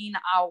working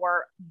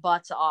our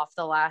butts off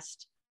the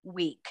last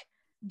week,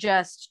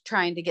 just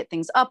trying to get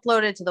things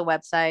uploaded to the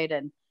website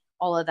and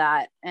all of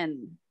that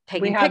and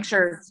taking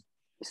pictures.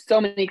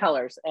 So many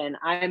colors and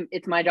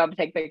it's my job to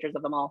take pictures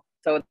of them all.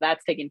 So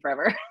that's taking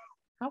forever.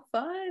 How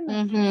fun.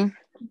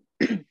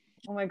 Mm-hmm.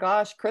 Oh my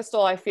gosh,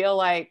 Crystal, I feel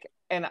like,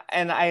 and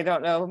I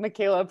don't know,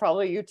 Michaela,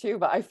 probably you too,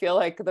 but I feel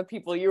like the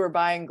people you were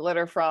buying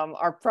glitter from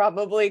are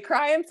probably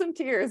crying some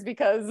tears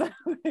because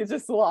they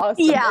just lost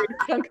a big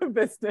chunk of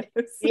business.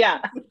 Yeah.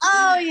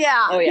 Oh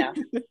yeah. Oh yeah.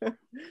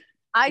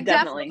 I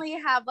definitely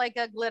have like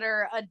a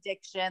glitter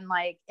addiction.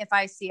 Like if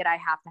I see it, I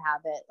have to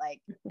have it. Like,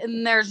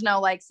 and there's no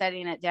like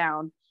setting it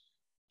down.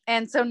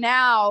 And so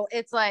now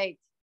it's like,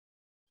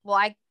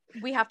 well,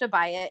 we have to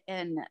buy it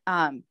in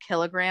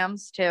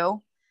kilograms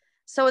too.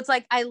 So it's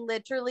like, I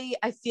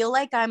feel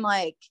like I'm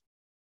like,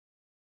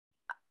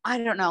 I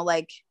don't know,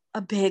 like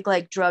a big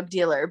like drug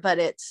dealer, but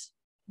it's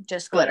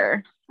just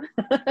glitter.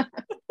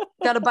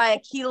 Got to buy a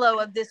kilo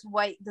of this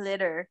white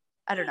glitter.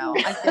 I don't know.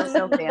 I feel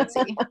so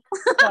fancy.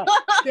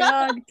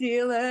 Drug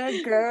dealer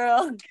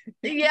girl.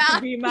 Yeah.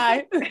 Be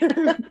my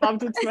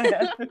bumped into my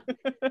head.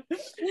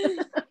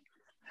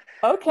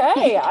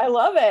 Okay, I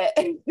love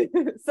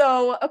it.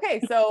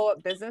 So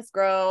business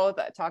growth,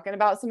 talking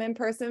about some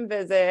in-person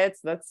visits.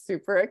 That's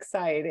super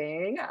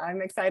exciting.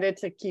 I'm excited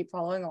to keep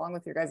following along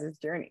with your guys'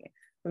 journey.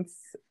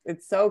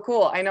 It's so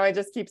cool. I know I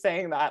just keep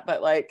saying that,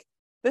 but like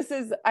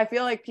I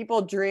feel like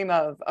people dream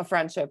of a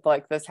friendship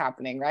like this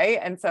happening, right?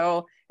 And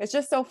so it's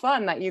just so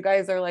fun that you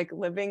guys are like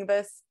living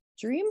this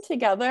dream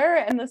together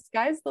and the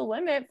sky's the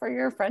limit for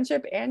your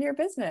friendship and your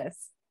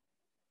business.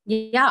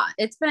 Yeah,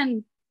 it's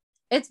been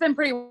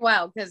pretty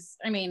wild because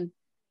I mean,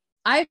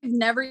 I've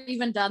never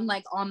even done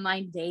like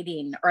online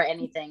dating or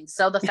anything.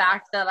 So the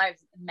fact that I've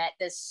met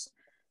this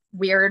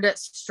weird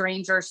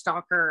stranger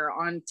stalker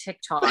on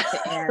TikTok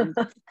and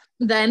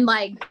then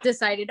like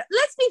decided,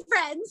 let's be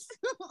friends.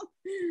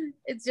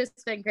 It's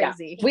just been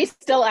crazy. Yeah. We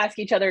still ask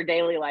each other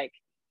daily, like,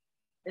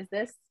 this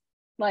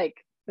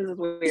is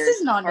weird. This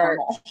is not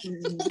normal.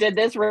 Did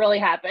this really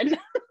happen?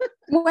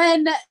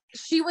 When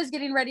she was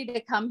getting ready to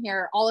come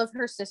here, all of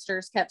her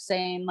sisters kept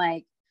saying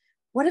like,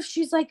 what if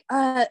she's like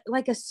a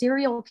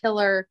serial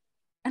killer?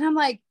 And I'm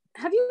like,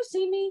 have you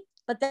seen me?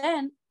 But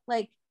then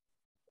like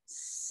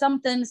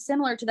something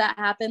similar to that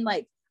happened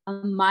like a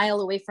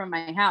mile away from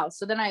my house.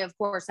 So then I, of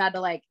course, had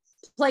to like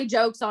play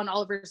jokes on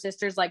all of her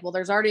sisters. Like, well,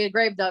 there's already a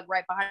grave dug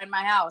right behind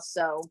my house.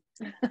 So,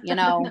 you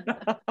know,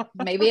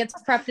 maybe it's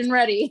prepped and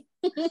ready.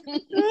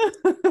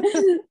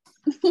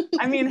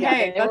 I mean,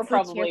 hey, they were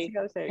probably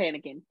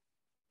panicking.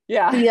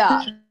 Yeah.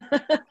 Yeah.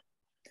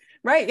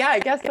 Right. Yeah. I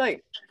guess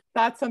like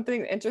that's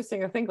something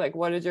interesting to think, like,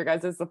 what did your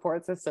guys'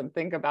 support system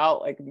think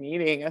about like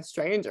meeting a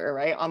stranger,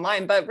 right,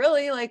 online? But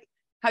really, like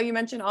how you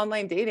mentioned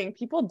online dating,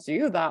 people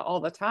do that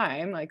all the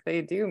time. Like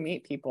they do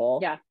meet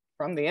people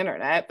from the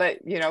internet, but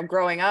you know,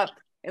 growing up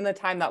in the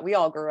time that we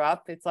all grew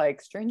up, it's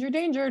like stranger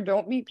danger,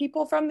 don't meet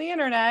people from the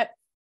internet.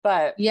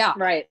 But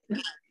right.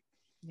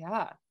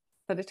 Yeah.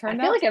 But it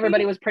turned out I feel like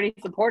everybody was pretty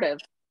supportive.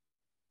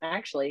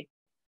 actually.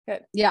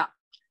 Good. Yeah.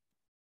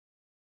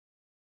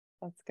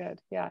 That's good.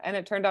 Yeah. And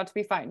it turned out to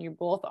be fine. You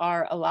both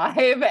are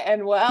alive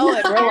and well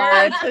and We're here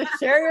alive. to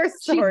share your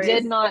She stories.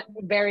 did not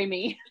bury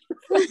me.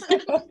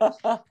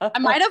 I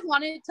might have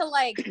wanted to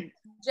like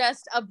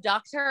just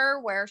abduct her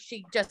where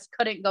she just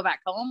couldn't go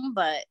back home,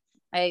 but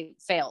I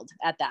failed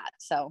at that.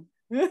 So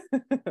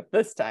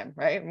this time,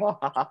 right?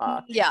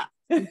 yeah.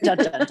 Dun, dun,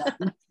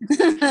 dun.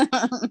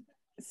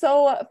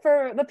 So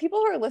for the people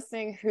who are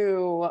listening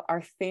who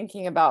are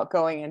thinking about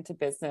going into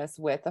business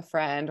with a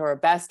friend or a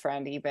best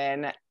friend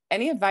even,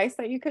 any advice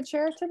that you could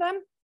share to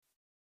them?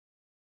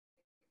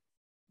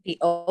 Be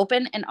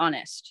open and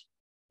honest.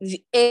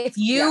 If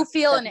you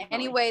feel definitely. in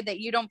any way that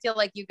you don't feel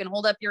like you can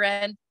hold up your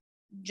end,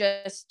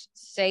 just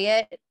say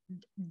it.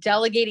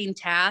 Delegating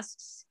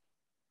tasks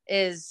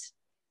is,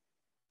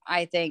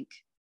 I think,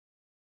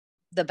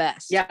 the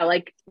best. Yeah,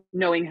 like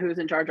knowing who's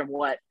in charge of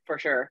what, for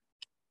sure.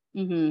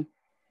 Mm-hmm.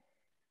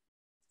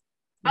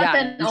 But Yeah,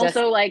 then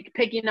also like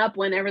picking up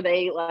whenever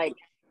they like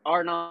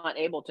are not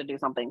able to do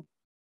something.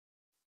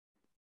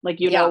 Like,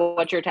 you know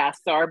what your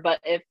tasks are, but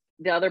if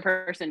the other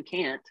person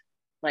can't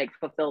like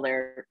fulfill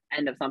their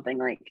end of something,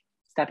 like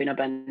stepping up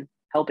and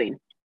helping.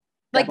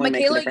 Like makes a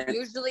Michaela difference.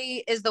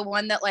 usually is the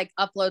one that like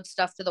uploads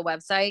stuff to the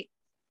website,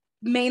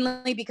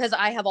 mainly because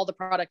I have all the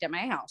product at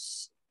my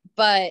house.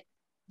 But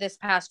this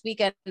past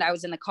weekend, I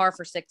was in the car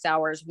for 6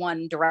 hours,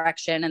 one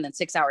direction, and then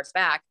 6 hours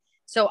back.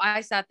 So I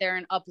sat there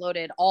and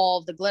uploaded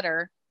all the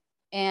glitter,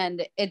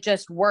 and it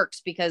just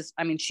works because,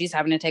 I mean, she's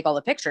having to take all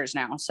the pictures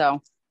now.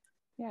 So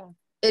yeah,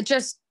 it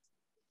just,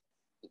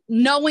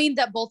 knowing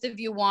that both of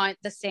you want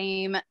the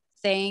same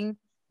thing,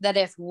 that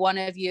if one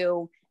of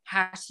you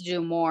has to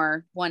do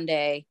more one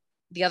day,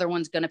 the other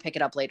one's going to pick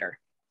it up later.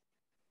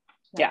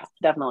 Yeah,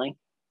 definitely.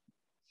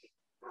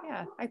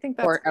 Yeah, I think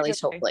that's, or at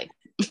least hopefully.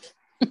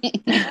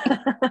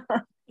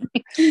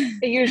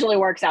 It usually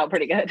works out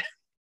pretty good.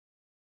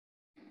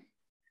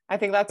 I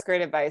think that's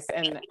great advice.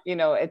 And, you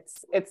know,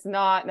 it's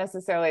not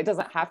necessarily, it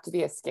doesn't have to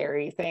be a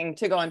scary thing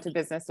to go into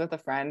business with a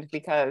friend,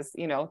 because,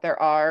 you know,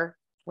 there are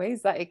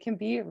ways that it can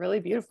be really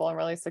beautiful and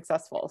really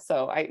successful.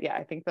 So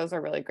I think those are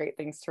really great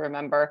things to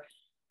remember.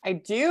 I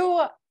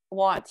do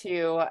want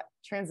to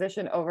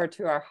transition over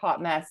to our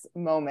hot mess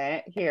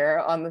moment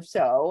here on the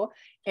show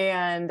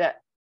and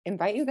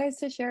invite you guys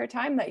to share a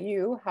time that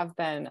you have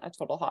been a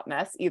total hot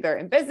mess, either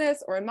in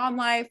business or in mom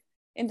life,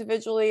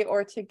 individually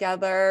or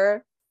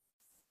together.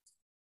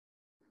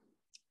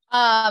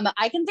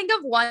 I can think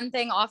of one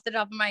thing off the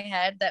top of my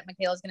head that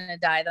Michaela's going to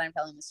die that I'm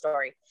telling the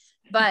story.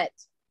 But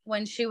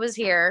when she was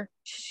here,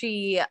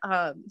 she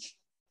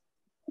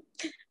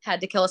had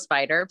to kill a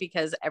spider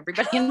because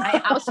everybody in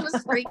my house was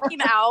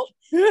freaking out.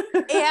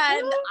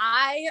 And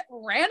I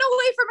ran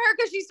away from her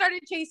because she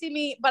started chasing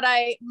me, but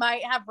I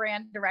might have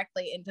ran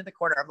directly into the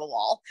corner of the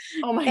wall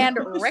and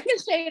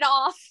ricocheted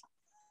off.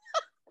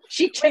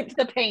 She chipped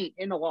the paint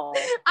in the wall.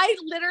 I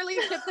literally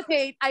chipped the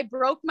paint. I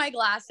broke my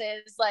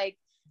glasses. Like,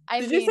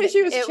 Did you say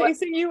she was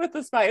chasing you with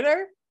the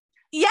spider?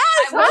 Yes.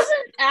 I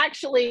wasn't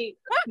actually,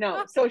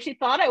 no. So she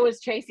thought I was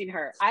chasing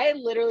her. I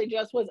literally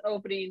just was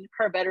opening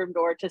her bedroom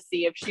door to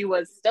see if she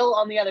was still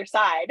on the other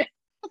side.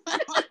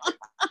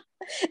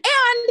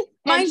 And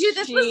mind you,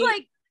 this was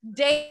like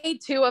day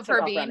 2 of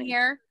her being running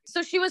here.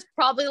 So she was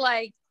probably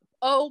like,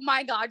 oh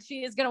my God,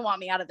 she is going to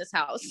want me out of this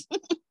house.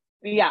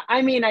 Yeah.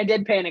 I mean, I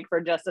did panic for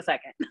just a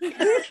second.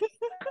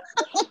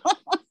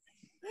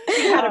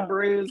 She had a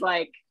bruise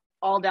like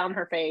all down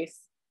her face,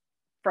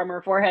 from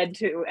her forehead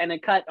to, and a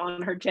cut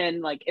on her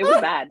chin. Like, it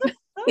was bad.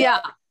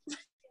 Yeah,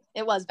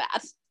 it was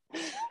bad.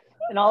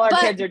 And all our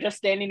kids are just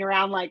standing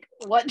around like,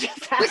 what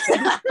just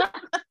happened?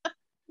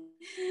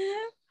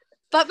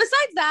 But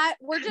besides that,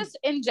 we're just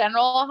in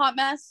general a hot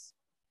mess.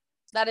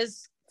 That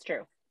is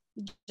true.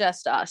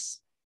 Just us.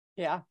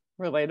 Yeah.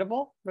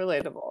 Relatable.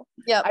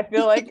 Yeah. I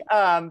feel like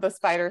the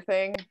spider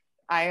thing,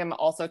 I am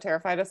also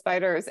terrified of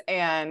spiders.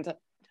 And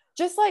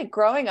just like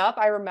growing up,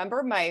 I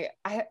remember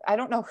I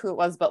don't know who it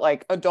was, but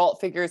like adult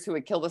figures who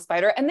would kill the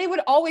spider, and they would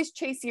always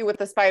chase you with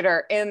the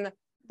spider in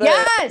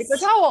the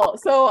towel.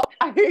 So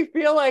I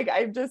feel like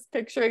I'm just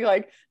picturing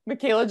like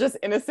Michaela just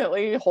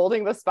innocently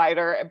holding the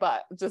spider,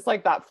 but just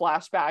like that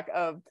flashback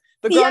of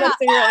the grown-ups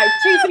in your life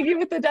chasing you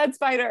with the dead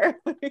spider.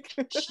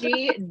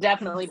 She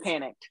definitely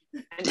panicked.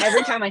 And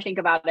every time I think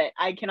about it,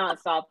 I cannot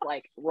stop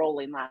like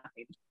rolling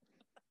laughing.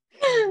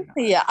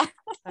 Yeah.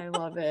 I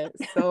love it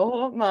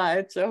so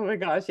much. Oh my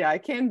gosh. Yeah. I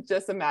can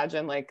just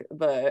imagine like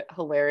the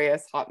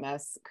hilarious hot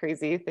mess,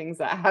 crazy things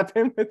that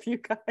happen with you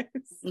guys.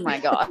 Oh my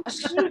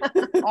gosh.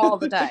 All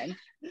the time.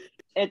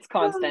 It's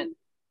constant.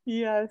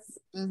 Yes.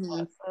 Mm-hmm.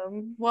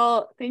 Awesome.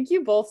 Well, thank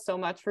you both so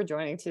much for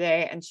joining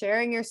today and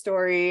sharing your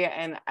story.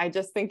 And I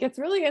just think it's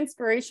really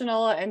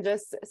inspirational and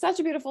just such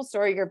a beautiful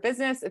story. Your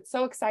business, it's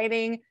so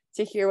exciting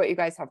to hear what you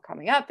guys have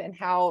coming up and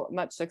how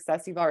much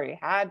success you've already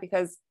had,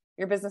 because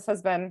your business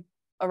has been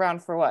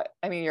around for what?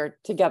 I mean, your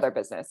together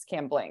business,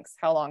 Cam Blanks.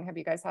 How long have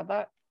you guys had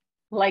that?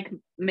 Like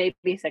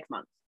maybe 6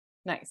 months.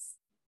 Nice.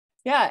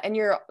 Yeah. And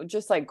you're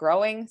just like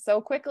growing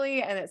so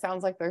quickly. And it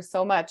sounds like there's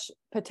so much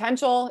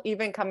potential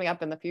even coming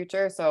up in the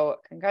future. So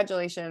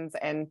congratulations.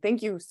 And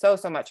thank you so,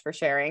 so much for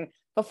sharing.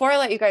 Before I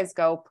let you guys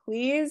go,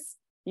 please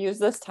use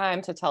this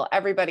time to tell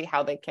everybody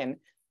how they can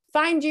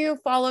find you,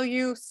 follow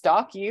you,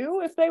 stalk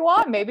you if they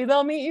want. Maybe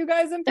they'll meet you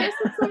guys in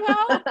person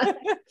somehow.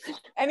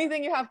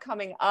 Anything you have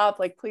coming up,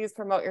 like please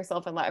promote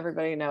yourself and let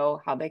everybody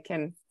know how they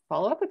can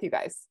follow up with you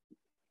guys.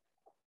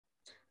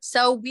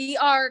 So we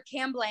are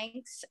Cam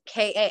Blanks,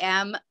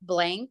 KAM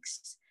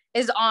Blanks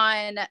is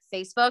on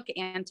Facebook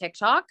and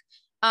TikTok.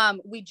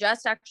 We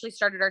just actually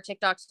started our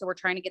TikTok, so we're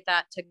trying to get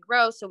that to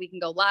grow so we can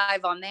go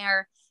live on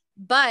there.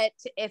 But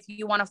if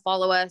you want to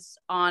follow us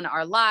on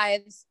our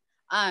lives,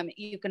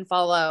 you can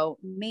follow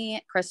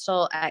me,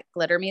 Crystal, at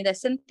Glitter Me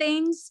This and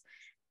Things,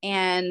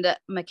 and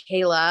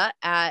Michaela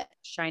at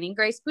Shining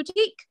Grace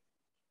Boutique.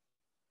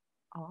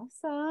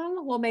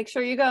 Awesome. Well, make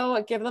sure you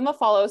go give them a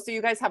follow. So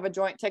you guys have a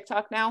joint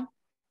TikTok now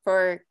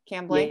for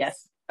Cam Blanks?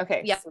 Yes.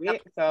 Okay, Yep.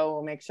 sweet. So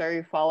we'll make sure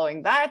you're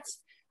following that.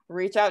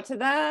 Reach out to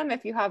them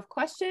if you have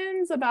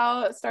questions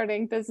about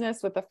starting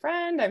business with a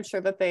friend. I'm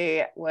sure that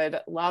they would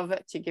love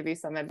to give you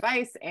some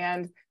advice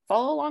and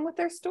follow along with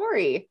their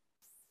story.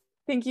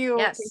 Thank you.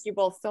 Yes. Thank you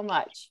both so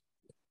much.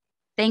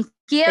 Thank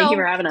you. Thank you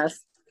for having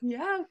us.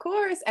 Yeah, of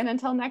course. And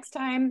until next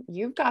time,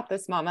 you've got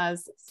this,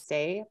 mamas.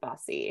 Stay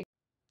bossy.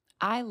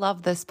 I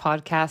love this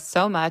podcast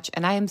so much,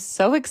 and I am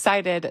so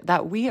excited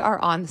that we are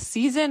on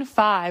season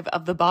 5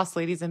 of the Boss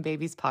Ladies and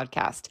Babies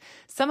podcast.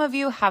 Some of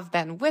you have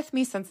been with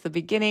me since the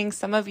beginning.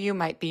 Some of you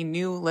might be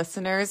new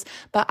listeners,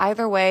 but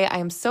either way, I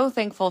am so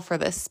thankful for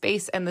this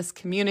space and this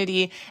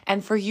community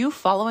and for you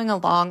following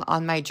along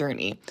on my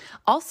journey.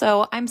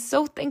 Also, I'm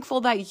so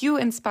thankful that you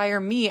inspire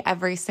me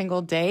every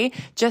single day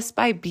just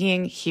by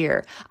being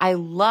here. I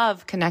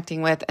love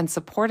connecting with and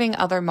supporting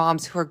other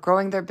moms who are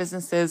growing their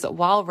businesses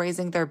while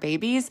raising their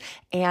babies,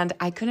 and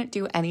I couldn't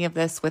do any of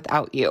this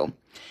without you.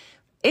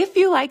 If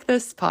you like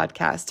this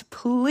podcast,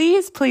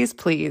 please, please,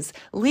 please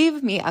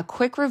leave me a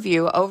quick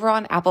review over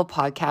on Apple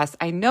Podcasts.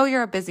 I know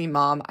you're a busy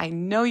mom. I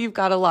know you've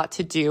got a lot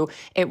to do.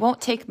 It won't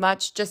take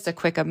much. Just a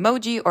quick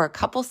emoji or a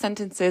couple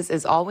sentences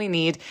is all we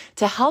need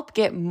to help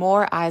get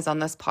more eyes on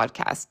this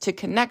podcast, to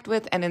connect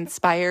with and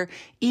inspire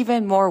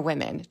even more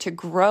women, to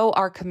grow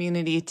our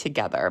community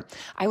together.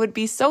 I would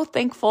be so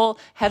thankful.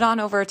 Head on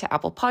over to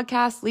Apple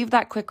Podcasts, leave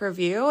that quick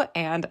review,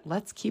 and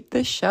let's keep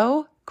this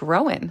show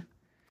growing.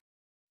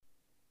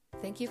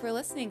 Thank you for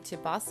listening to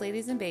Boss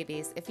Ladies and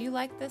Babies. If you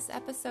like this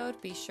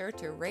episode, be sure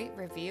to rate,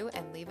 review,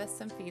 and leave us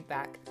some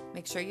feedback.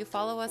 Make sure you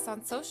follow us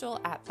on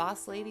social at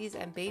Boss Ladies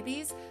and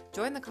Babies,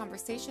 join the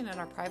conversation in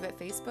our private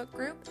Facebook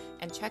group,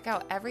 and check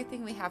out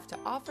everything we have to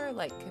offer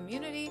like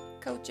community,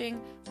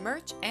 coaching,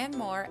 merch, and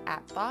more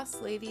at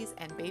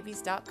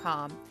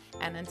bossladiesandbabies.com.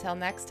 And until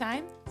next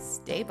time,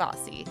 stay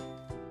bossy.